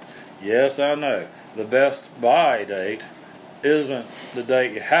expired. Yes, I know. The best buy date isn't the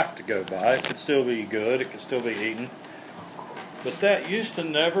date you have to go by. It could still be good. It could still be eaten. But that used to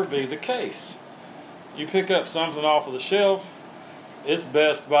never be the case. You pick up something off of the shelf, it's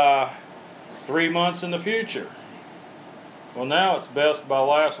best by 3 months in the future. Well, now it's best by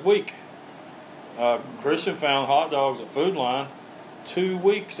last week. Christian found hot dogs at Food Line, 2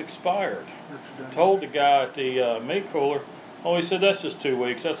 weeks expired. Told the guy at the meat cooler, he said, that's just 2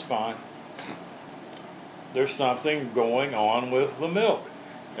 weeks, that's fine. There's something going on with the milk.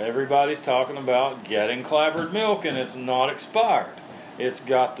 Everybody's talking about getting clabbered milk, and it's not expired. It's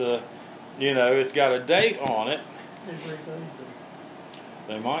got it's got a date on it.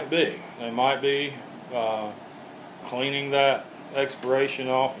 They might be cleaning that expiration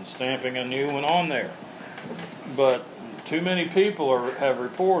off and stamping a new one on there. But too many people have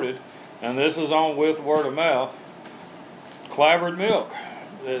reported, and this is on with word of mouth, clabbered milk.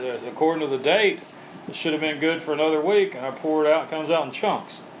 According to the date, it should have been good for another week, and I pour it out, it comes out in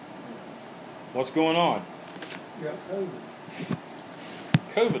chunks. What's going on? Yeah, COVID.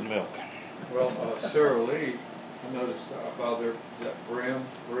 COVID milk. Well, Sara Lee, I noticed about that brim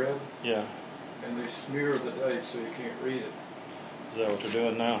bread, Yeah. and they smear the date so you can't read it. Is that what they're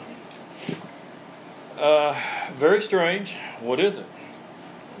doing now? Very strange. What is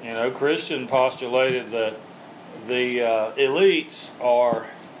it? Christian postulated that the elites are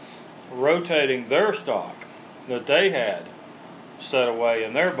rotating their stock that they had set away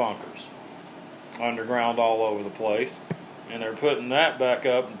in their bunkers underground all over the place, and they're putting that back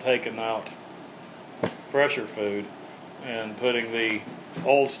up and taking out fresher food and putting the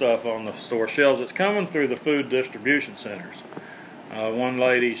old stuff on the store shelves. It's coming through the food distribution centers. One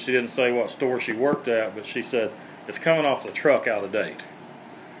lady, she didn't say what store she worked at, but she said it's coming off the truck out of date.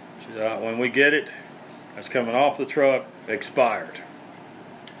 She said, when we get it, it's coming off the truck, expired.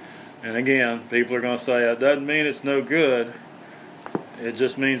 And again, people are going to say, that doesn't mean it's no good. It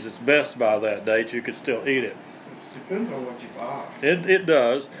just means it's best by that date. You could still eat it. It depends on what you buy. It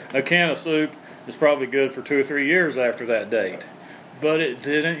does. A can of soup is probably good for 2 or 3 years after that date. But it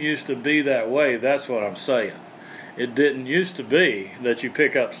didn't used to be that way. That's what I'm saying. It didn't used to be that you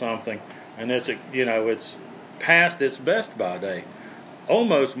pick up something and it's past its best by date.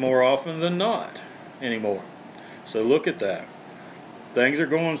 Almost more often than not anymore. So look at that. Things are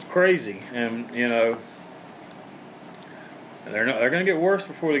going crazy, and they're going to get worse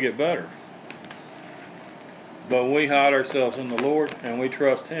before they get better. But we hide ourselves in the Lord and we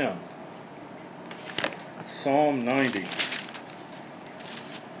trust Him. Psalm 90.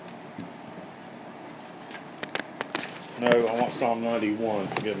 No, I want Psalm 91.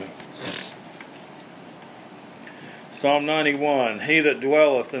 Forgive me. Psalm 91. He that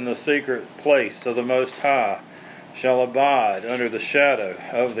dwelleth in the secret place of the Most High shall abide under the shadow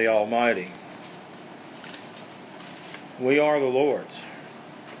of the Almighty. We are the Lord's.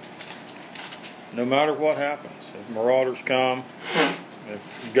 No matter what happens, if marauders come,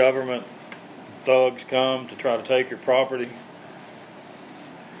 if government thugs come to try to take your property,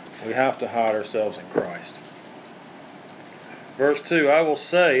 we have to hide ourselves in Christ. Verse 2, I will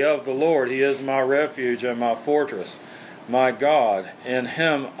say of the Lord, He is my refuge and my fortress, my God, in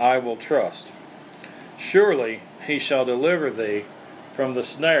Him I will trust. Surely He shall deliver thee from the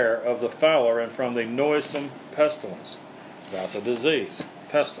snare of the fowler and from the noisome pestilence. That's a disease,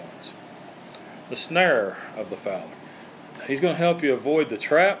 pestilence. The snare of the fowler. He's going to help you avoid the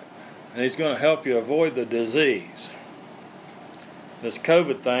trap, and He's going to help you avoid the disease. This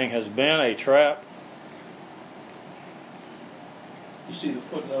COVID thing has been a trap. You see the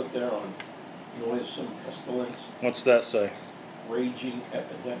footnote there on noisome pestilence, What's that say? raging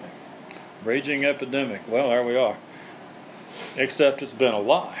epidemic. Raging epidemic. Well, there we are. Except it's been a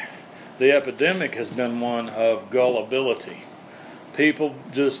lie. The epidemic has been one of gullibility. People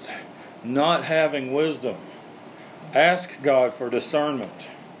just not having wisdom. Ask God for discernment.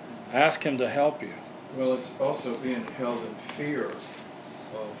 Ask Him to help you. Well, it's also being held in fear of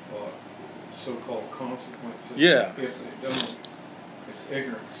so-called consequences. Yeah. If they don't, it's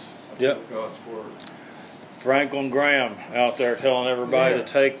ignorance of Yep. God's word. Franklin Graham out there telling everybody Yeah. to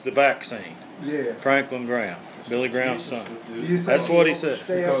take the vaccine. Yeah. Franklin Graham, Billy Graham's son. Jesus would do. You think That's what he he said. overstepped?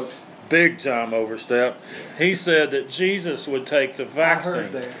 Because Big time overstep. He said that Jesus would take the vaccine. I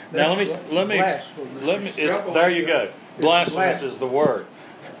heard that. Now That's let me blasphemous. there you go. Blasphemous blasphemous. is the word.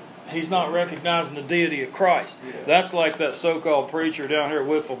 He's not recognizing the deity of Christ. That's like that so-called preacher down here at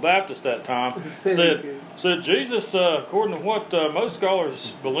Whitfield Baptist that time said Jesus, according to what most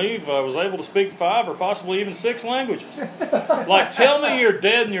scholars believe, was able to speak 5 or possibly even 6 languages. Like, tell me you're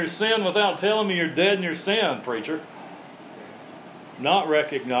dead in your sin without telling me you're dead in your sin, preacher. Not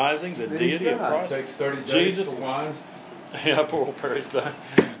recognizing the deity of it Christ. takes 30 days Jesus. for wine. Yeah, poor old Perry Stone.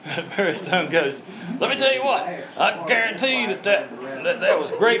 Perry Stone goes, let me tell you what, I guarantee you that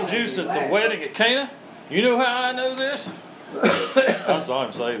was grape juice at the wedding at Cana. You know how I know this? I saw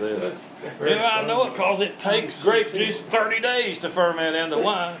him say this. You know how I know it? Because it takes grape juice 30 days to ferment into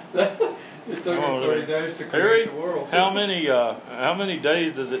wine. It took him 30 days to Perry, create the world. how many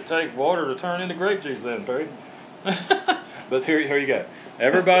days does it take water to turn into grape juice then, Perry? But here you go.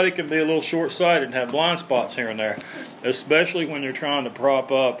 Everybody can be a little short-sighted and have blind spots here and there, especially when you're trying to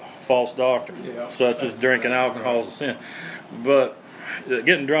prop up false doctrine, such as drinking alcohol is a sin. But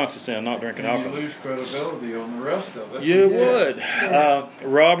getting drunk's a sin, not drinking And alcohol. you lose credibility on the rest of it. You would.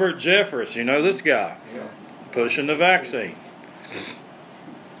 Robert Jeffress, you know this guy, Yeah. pushing the vaccine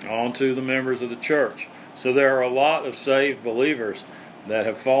onto the members of the church. So there are a lot of saved believers that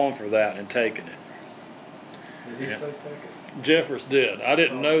have fallen for that and taken it. Did he Yeah. say take it? Jeffress did. I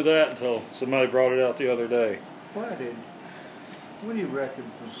didn't know that until somebody brought it out the other day. What do you reckon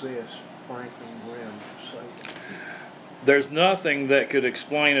possessed Franklin Graham to say? There's nothing that could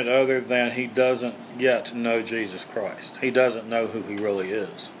explain it other than he doesn't yet know Jesus Christ. He doesn't know who he really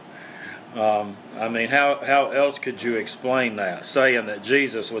is. I mean, how else could you explain that, saying that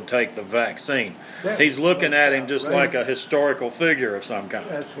Jesus would take the vaccine? He's looking at him just like a historical figure of some kind.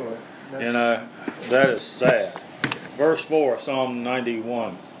 That's what. You know, that is sad. Verse 4, Psalm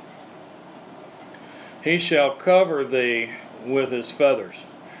 91. He shall cover thee with his feathers,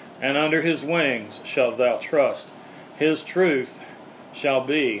 and under his wings shalt thou trust. His truth shall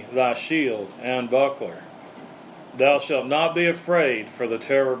be thy shield and buckler. Thou shalt not be afraid for the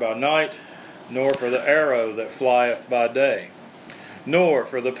terror by night, nor for the arrow that flieth by day, nor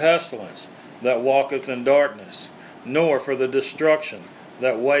for the pestilence that walketh in darkness, nor for the destruction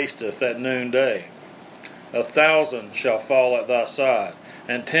that wasteth at noonday. 1,000 shall fall at thy side,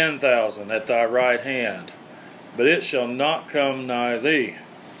 and 10,000 at thy right hand, but it shall not come nigh thee.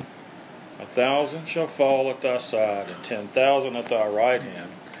 1,000 shall fall at thy side, and 10,000 at thy right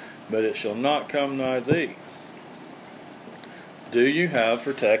hand, but it shall not come nigh thee. Do you have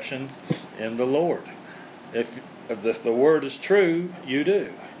protection in the Lord? If the word is true, you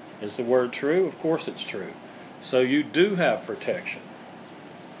do. Is the word true? Of course it's true. So you do have protection.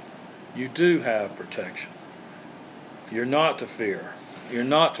 You do have protection. You're not to fear. You're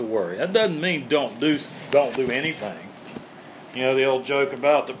not to worry. That doesn't mean don't do anything. You know the old joke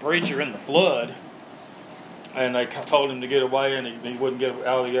about the preacher in the flood, and they told him to get away, and he wouldn't get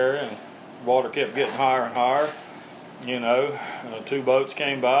out of the area, and water kept getting higher and higher. You know, 2 boats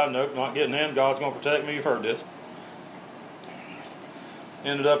came by. Nope, not getting in. God's going to protect me. You've heard this.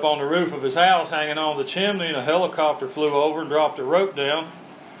 Ended up on the roof of his house, hanging on the chimney, and a helicopter flew over and dropped a rope down.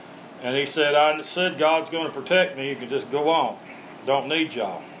 And he said, I said God's going to protect me. You can just go on. Don't need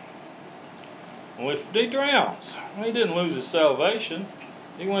y'all. Well, if he drowns, he didn't lose his salvation.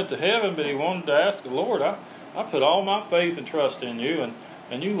 He went to heaven, but he wanted to ask the Lord, I put all my faith and trust in you,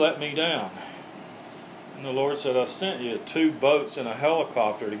 and you let me down. And the Lord said, I sent you 2 boats and a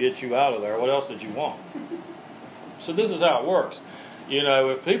helicopter to get you out of there. What else did you want? So this is how it works. You know,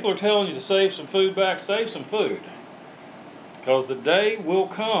 if people are telling you to save some food back, save some food. Because the day will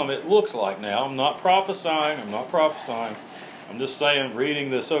come, it looks like now. I'm not prophesying. I'm just saying, reading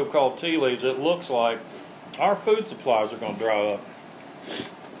the so-called tea leaves, it looks like our food supplies are going to dry up.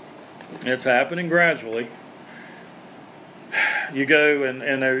 It's happening gradually. You go, and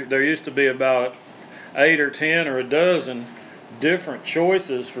there used to be about 8 or 10 or a dozen different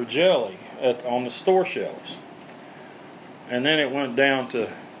choices for jelly on the store shelves. And then it went down to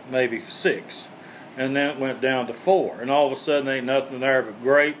maybe 6. And then it went down to 4. And all of a sudden ain't nothing there but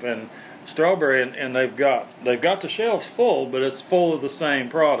grape and strawberry, and they've got the shelves full, but it's full of the same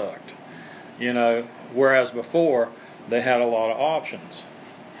product. You know, whereas before they had a lot of options.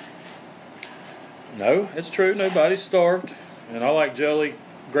 No, it's true, nobody's starved. And I like jelly,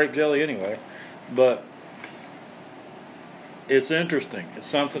 grape jelly anyway. But it's interesting. It's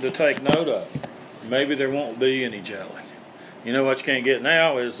something to take note of. Maybe there won't be any jelly. You know what you can't get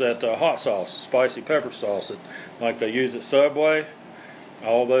now is that hot sauce, spicy pepper sauce, like they use at Subway.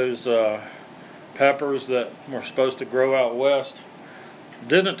 All those peppers that were supposed to grow out west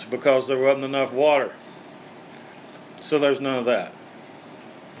didn't, because there wasn't enough water. So there's none of that.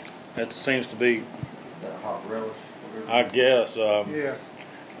 It seems to be, That hot relish. I guess, Yeah.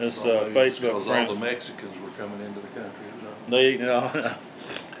 this Probably Facebook because friend. all the Mexicans were coming into the country.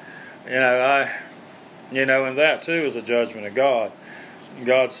 And that too is a judgment of God.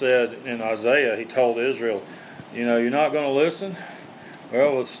 God said in Isaiah, He told Israel, you're not going to listen?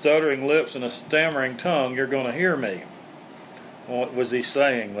 Well, with stuttering lips and a stammering tongue, you're going to hear me. What was He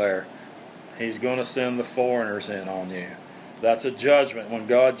saying there? He's going to send the foreigners in on you. That's a judgment. When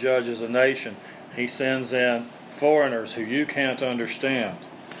God judges a nation, He sends in foreigners who you can't understand.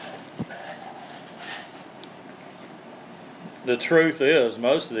 The truth is,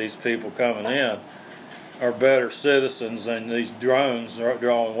 most of these people coming in are better citizens than these drones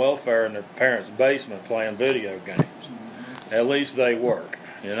drawing welfare in their parents' basement playing video games. At least they work,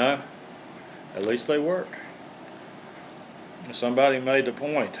 At least they work. Somebody made the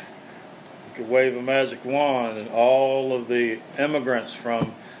point. You could wave a magic wand and all of the immigrants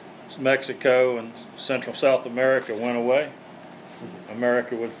from Mexico and Central South America went away.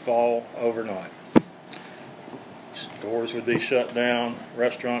 America would fall overnight. Stores would be shut down,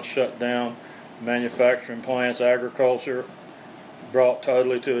 restaurants shut down, manufacturing plants, agriculture brought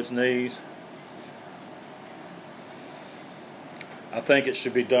totally to its knees. I think it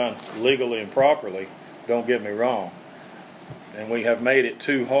should be done legally and properly, don't get me wrong. And we have made it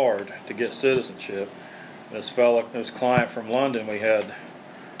too hard to get citizenship. This client from London we had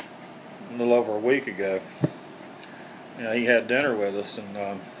a little over a week ago, he had dinner with us,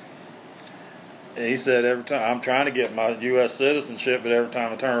 and he said every time, I'm trying to get my U.S. citizenship, but every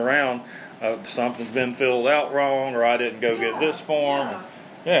time I turn around, something's been filled out wrong, or I didn't go get this form.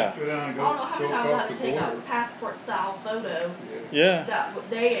 Yeah. Go down and I don't know how go many times I across had the to take a border. passport style photo Yeah. that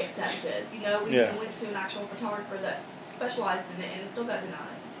they accepted. We Yeah. even went to an actual photographer that specialized in it, and it still got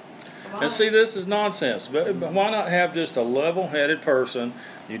denied. And see, this is nonsense. But why not have just a level-headed person?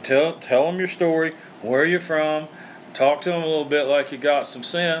 You tell them your story, where you're from, talk to them a little bit like you got some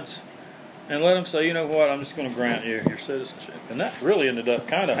sense, and let them say, you know what, I'm just going to grant you your citizenship. And that really ended up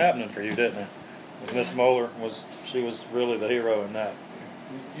kind of happening for you, didn't it? Miss Moeller was really the hero in that.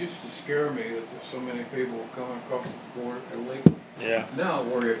 It used to scare me that there's so many people coming across the border illegally. Yeah. Now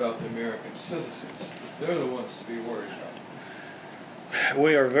worry about the American citizens. They're the ones to be worried about.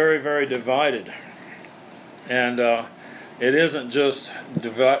 We are very, very divided. And it isn't just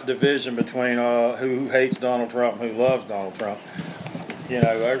division between who hates Donald Trump and who loves Donald Trump.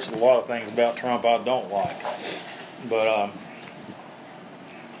 There's a lot of things about Trump I don't like. But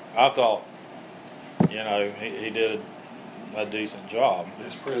I thought, he did a decent job.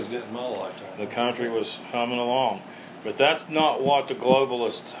 Best president in my lifetime. The country was humming along. But that's not what the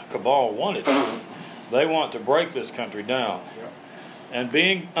globalist cabal wanted. They want to break this country down. And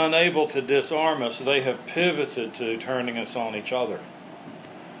being unable to disarm us, they have pivoted to turning us on each other.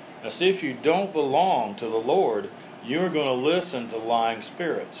 Now see, if you don't belong to the Lord, you're going to listen to lying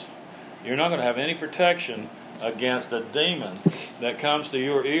spirits. You're not going to have any protection against a demon that comes to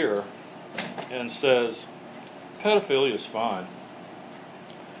your ear and says, pedophilia is fine.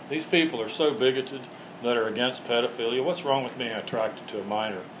 These people are so bigoted that are against pedophilia. What's wrong with being attracted to a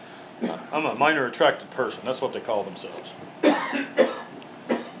minor? I'm a minor attracted person. That's what they call themselves.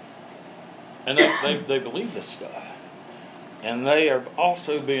 And they believe this stuff. And they are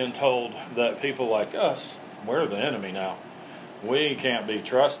also being told that people like us, we're the enemy now. We can't be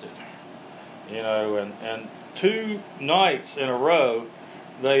trusted. And 2 nights in a row,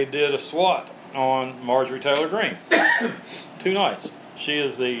 they did a SWAT on Marjorie Taylor Greene. 2 nights. She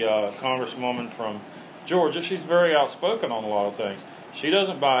is the congresswoman from Georgia. She's very outspoken on a lot of things. She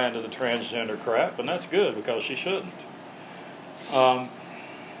doesn't buy into the transgender crap, and that's good because she shouldn't.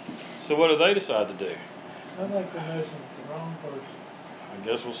 So what do they decide to do? I think they're messing with the wrong person. I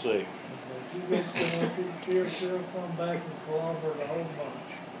guess we'll see. If you get the sheriff, she'll come back and clobber the whole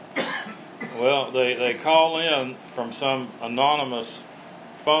bunch. Well, they call in from some anonymous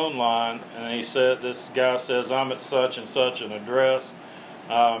phone line, and this guy says, I'm at such and such an address.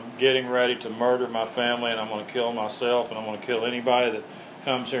 I'm getting ready to murder my family, and I'm going to kill myself, and I'm going to kill anybody that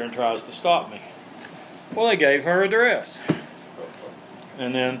comes here and tries to stop me. Well, they gave her address.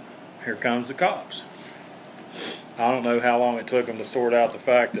 And then here comes the cops. I don't know how long it took them to sort out the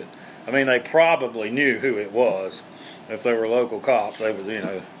fact that, I mean, they probably knew who it was. If they were local cops, they would,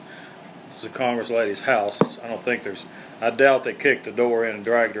 it's the Congress lady's house. I doubt they kicked the door in and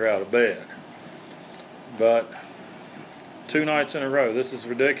dragged her out of bed. But 2 nights in a row, this is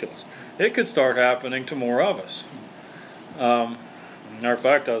ridiculous. It could start happening to more of us. Matter of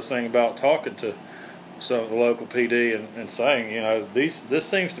fact, I was thinking about talking to some of the local PD and saying, this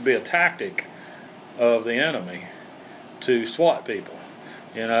seems to be a tactic of the enemy to SWAT people.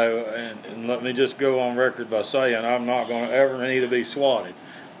 And let me just go on record by saying I'm not going to ever need to be swatted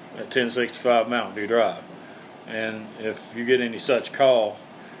at 1065 Mountain View Drive. And if you get any such call,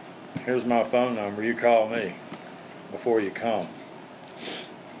 here's my phone number. You call me before you come.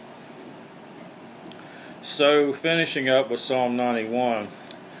 So, finishing up with Psalm 91,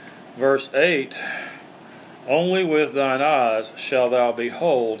 verse 8, only with thine eyes shalt thou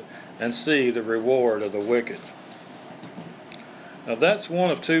behold and see the reward of the wicked. Now that's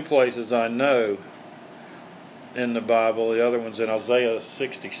one of 2 places I know in the Bible, the other one's in Isaiah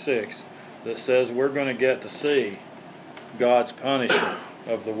 66, that says we're going to get to see God's punishment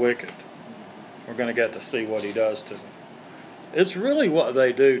of the wicked. We're going to get to see what He does to them. It's really what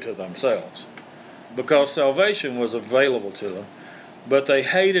they do to themselves, because salvation was available to them, but they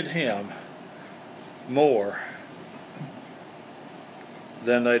hated Him more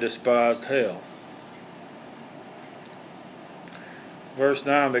than they despised hell. Verse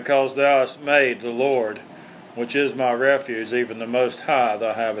 9, because thou hast made the Lord, which is my refuge, even the Most High,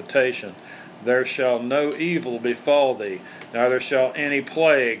 thy habitation, there shall no evil befall thee, neither shall any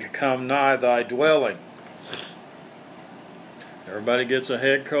plague come nigh thy dwelling. Everybody gets a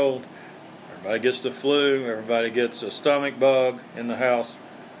head cold, everybody gets the flu, everybody gets a stomach bug in the house.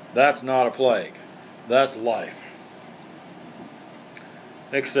 That's not a plague. That's life.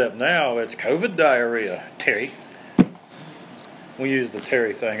 Except now it's COVID diarrhea, Terry. We use the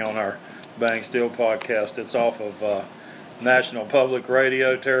Terry thing on our Bang Steel podcast. It's off of National Public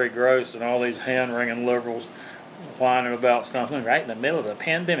Radio, Terry Gross, and all these hand-wringing liberals whining about something right in the middle of the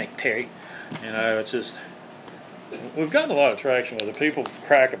pandemic, Terry. It's just, we've gotten a lot of traction with it. People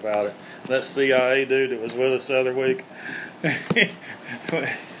crack about it. That CIA dude that was with us the other week,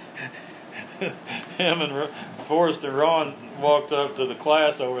 him and Forrest and Ron walked up to the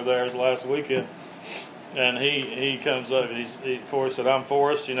class over there last weekend, and he comes up, Forrest said, I'm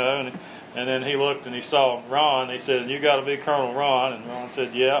Forrest, and then he looked and he saw Ron, he said, you got to be Colonel Ron, and Ron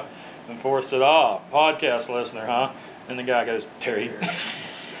said, yeah, and Forrest said, podcast listener, huh? And the guy goes, Terry.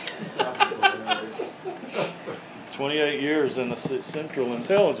 28 years in the Central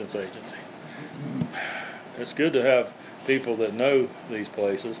Intelligence Agency. It's good to have people that know these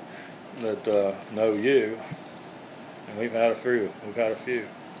places, that know you, and we've had a few.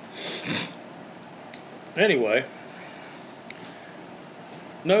 Anyway,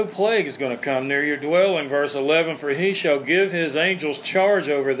 no plague is going to come near your dwelling, verse 11, for he shall give his angels charge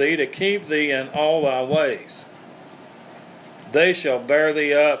over thee to keep thee in all thy ways. They shall bear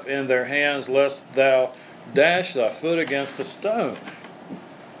thee up in their hands, lest thou dash thy foot against a stone.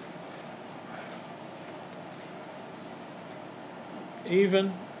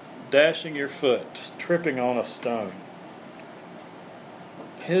 Even dashing your foot, just tripping on a stone.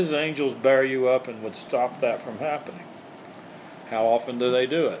 His angels bear you up and would stop that from happening. How often do they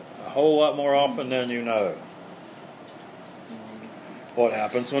do it? A whole lot more often than you know. What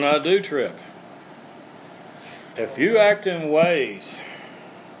happens when I do trip? If you act in ways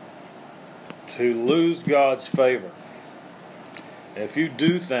to lose God's favor, if you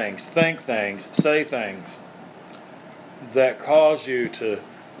do things, think things, say things that cause you to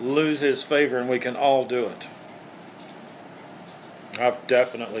lose His favor, and we can all do it. I've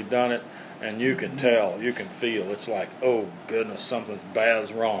definitely done it, and you can tell, you can feel. It's like, oh goodness, something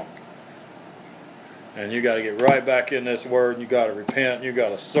bad's wrong. And you got to get right back in this Word, and you got to repent, and you got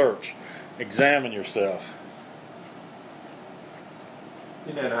to search, examine yourself.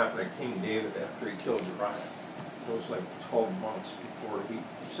 And that happened to King David after he killed Uriah. It was like 12 months before he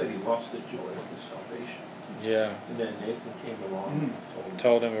said he lost the joy of his salvation. Yeah. And then Nathan came along and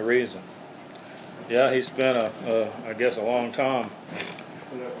Told him a reason. Yeah, he spent I guess a long time.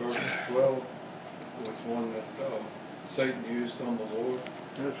 And that verse 12 was one that Satan used on the Lord.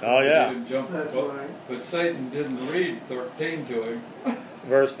 Oh yeah. He didn't jump That's but, right. but Satan didn't read 13 to him.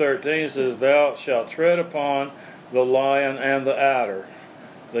 Verse 13 says, "Thou shalt tread upon the lion and the adder,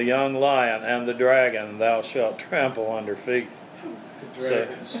 the young lion and the dragon thou shalt trample under feet." The So,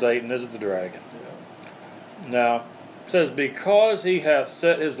 dragon. Satan is the dragon. Yeah. Now, it says, "Because he hath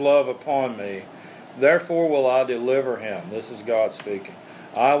set his love upon me, therefore will I deliver him." This is God speaking.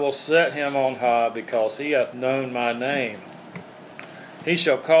 "I will set him on high, because he hath known my name. He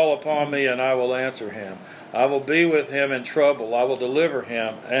shall call upon me, and I will answer him. I will be with him in trouble. I will deliver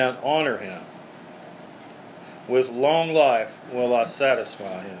him and honor him. With long life will I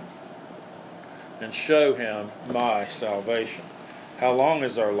satisfy him and show him my salvation." How long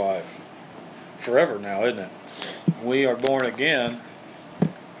is our life? Forever now, isn't it? We are born again,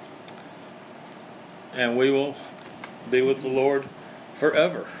 and we will be with the Lord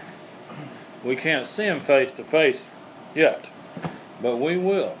forever. We can't see him face to face yet, but we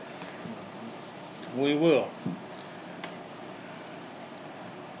will. We will.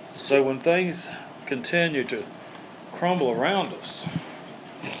 So when things continue to crumble around us,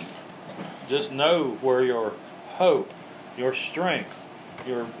 just know where your hope, your strength,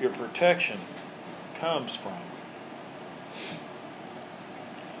 your protection comes from.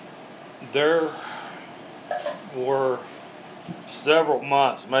 There were several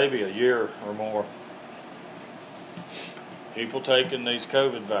months, maybe a year or more, people taking these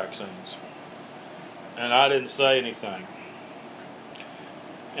COVID vaccines. And I didn't say anything.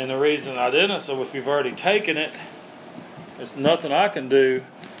 And the reason I didn't, so if you've already taken it, there's nothing I can do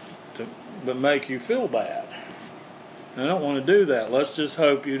but make you feel bad. And I don't want to do that. Let's just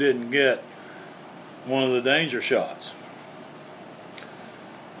hope you didn't get one of the danger shots.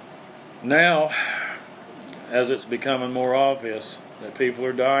 Now, as it's becoming more obvious that people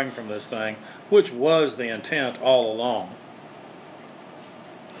are dying from this thing, which was the intent all along,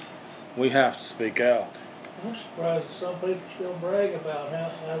 we have to speak out. I'm surprised that some people still brag about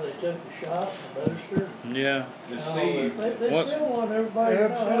how they took the shot and the booster. Yeah. Deceived. They What? still want everybody to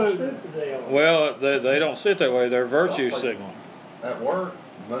know how Absolutely. stupid they are. Well, they don't sit that way. They're virtue signaling. At work,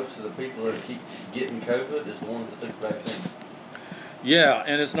 most of the people that keep getting COVID is the ones that took the vaccine. Yeah,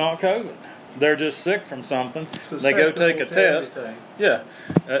 and it's not COVID. They're just sick from something. They go Susceptible take a to test. everything. Yeah,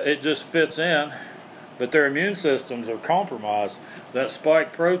 it just fits in, but their immune systems are compromised. That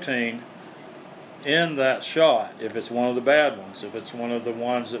spike protein in that shot, if it's one of the bad ones, if it's one of the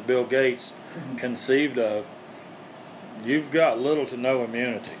ones that Bill Gates conceived of, you've got little to no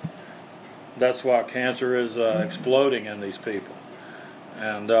immunity. That's why cancer is exploding in these people.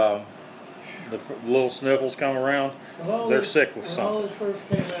 And the little sniffles come around, they're sick with When all something. this first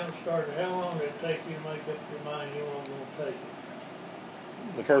came out and started, how long did it take you to make up your mind you weren't going to take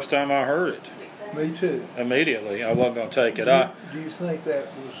it? The first time I heard it, Me too. immediately, I wasn't going to take it. Do you think that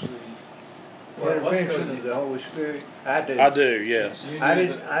was the Well, let's intervention go of the Holy Spirit? I do. I do, yes. You I knew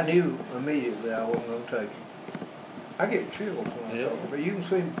didn't. that- I knew immediately I wasn't going to take it. I get chills when I Yeah. talk, but you can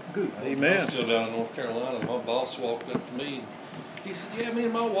see good. I Amen. was still down in North Carolina, and my boss walked up to me and he said, "Yeah, me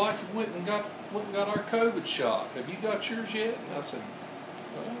and my wife went and got our COVID shot. Have you got yours yet?" And I said,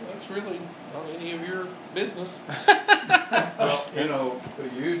 "Well, that's really not any of your business." Well, you know,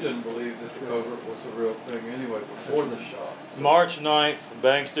 but you didn't believe that the COVID was a real thing anyway before the shots. March 9th,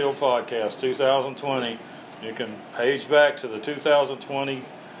 Bank Steel Podcast, 2020. You can page back to the 2020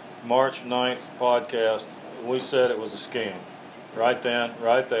 March 9th podcast. We said it was a scam. Right then,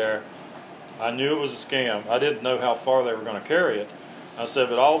 right there. I knew it was a scam. I didn't know how far they were going to carry it. I said,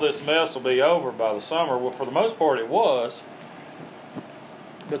 but all this mess will be over by the summer. Well, for the most part, it was.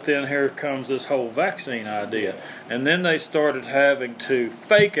 But then here comes this whole vaccine idea. And then they started having to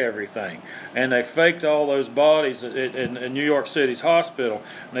fake everything. And they faked all those bodies in New York City's hospital.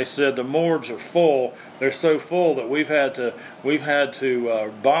 And they said the morgues are full. They're so full that we've had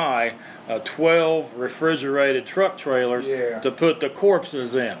to buy 12 refrigerated truck trailers Yeah. to put the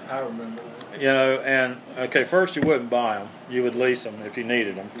corpses in. I remember that. You know, and okay, first you wouldn't buy them. You would lease them if you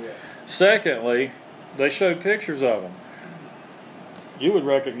needed them. Yeah. Secondly, they showed pictures of them. You would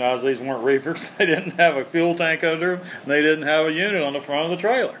recognize these weren't reefers. They didn't have a fuel tank under them. And they didn't have a unit on the front of the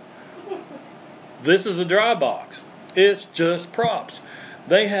trailer. This is a dry box. It's just props.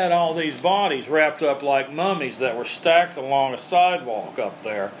 They had all these bodies wrapped up like mummies that were stacked along a sidewalk up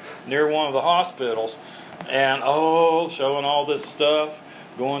there near one of the hospitals. And, showing all this stuff.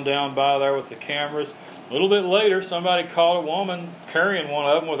 going down by there with the cameras. A little bit later, somebody caught a woman carrying one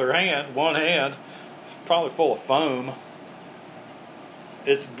of them with her hand, one hand, probably full of foam.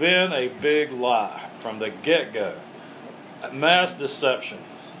 It's been a big lie from the get-go. Mass deception.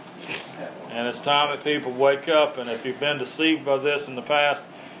 And it's time that people wake up, and if you've been deceived by this in the past,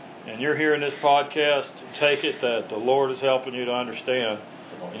 and you're hearing this podcast, take it that the Lord is helping you to understand.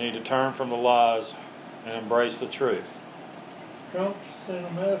 You need to turn from the lies and embrace the truth. Trump sent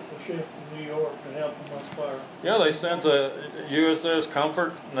a medical ship to New York to help them up fire. Yeah, they sent the USS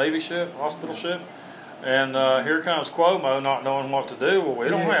Comfort Navy ship, hospital ship, and here comes Cuomo not knowing what to do. Well, we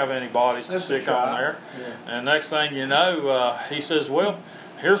don't have any bodies to stick on there. Yeah. And next thing you know, he says, well,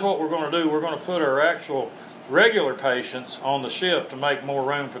 here's what we're going to do. We're going to put our actual regular patients on the ship to make more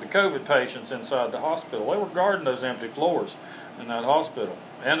room for the COVID patients inside the hospital. They were guarding those empty floors in that hospital,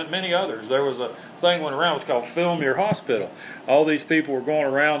 and many others. There was a thing went around, it was called Film Your Hospital. All these people were going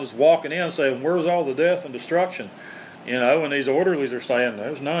around just walking in saying, where's all the death and destruction? You know, and these orderlies are saying,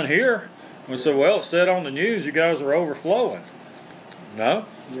 there's none here. We said, well, it said on the news you guys are overflowing. No,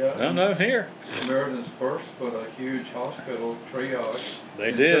 no here. Samaritan's Purse put a huge hospital triage.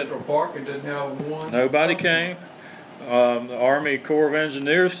 They did. Central Park and didn't have one. Nobody came. The Army Corps of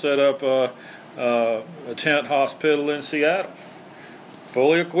Engineers set up a tent hospital in Seattle,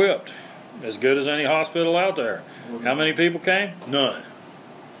 fully equipped, as good as any hospital out there. How many people came? None.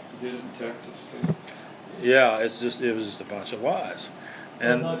 Did it in Texas too. Yeah, it was just a bunch of lies.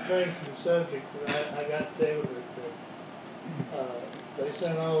 And I'm not changing the subject, but I got to tell you that they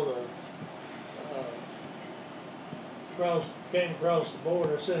sent all the came across the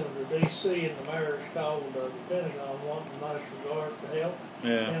border, sent them to D.C. and the mayor's called the Pentagon wanting National Guard to help.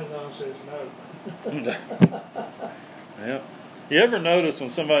 yeah. The Pentagon says no. Yeah. You ever notice when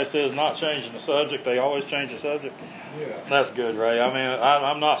somebody says not changing the subject, they always change the subject? Yeah. That's good, Ray. I mean,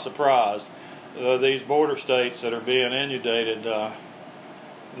 I'm not surprised. These border states that are being inundated,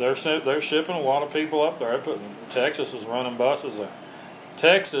 they're shipping a lot of people up there. Texas is running buses.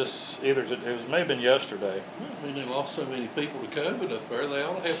 Texas, may have been yesterday. I mean, they lost so many people to COVID up there, they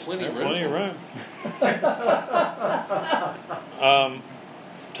ought to have plenty of room. Plenty of room.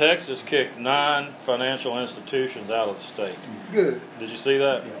 Texas kicked 9 financial institutions out of the state. Good. Did you see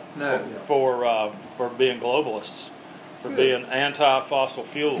that? No. For being globalists, for being anti-fossil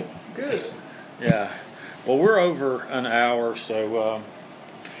fuel. Good. Yeah. Well, we're over an hour, so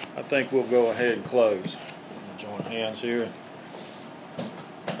I think we'll go ahead and close. Join hands here.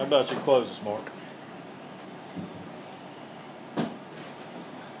 How about you close us, Mark?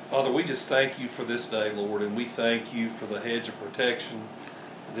 Father, we just thank you for this day, Lord, and we thank you for the hedge of protection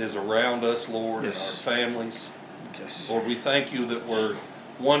that is around us, Lord, Yes. and our families. Yes. Lord, we thank you that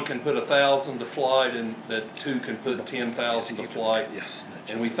one can put 1,000 to flight and that 2 can put 10,000 to flight. Yes.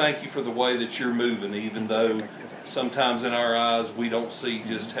 And we thank you for the way that you're moving, even though sometimes in our eyes we don't see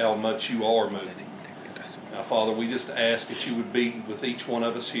just how much you are moving. Now, Father, we just ask that you would be with each one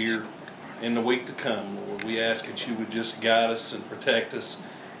of us here in the week to come, Lord. We ask that you would just guide us and protect us.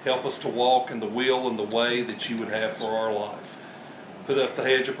 Help us to walk in the will and the way that you would have for our life. Put up the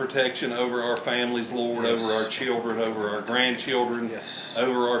hedge of protection over our families, Lord, Yes. over our children, over our grandchildren, Yes.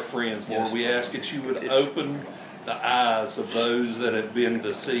 over our friends, Lord. Yes, We Lord. ask that you would open the eyes of those that have been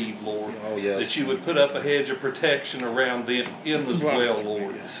deceived, Lord. Oh, yes. That you would put up a hedge of protection around them as well,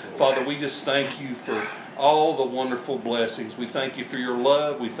 Lord. Yes, Lord. Father, we just thank you for all the wonderful blessings. We thank you for your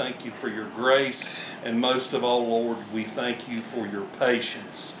love. We thank you for your grace. And most of all, Lord, we thank you for your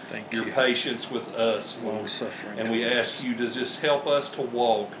patience. Thank your you. patience with us, Lord. Long-suffering And we towards ask you to just help us to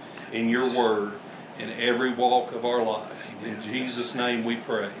walk in your word in every walk of our life. In Jesus' name we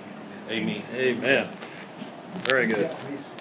pray. Amen. Amen. Very good.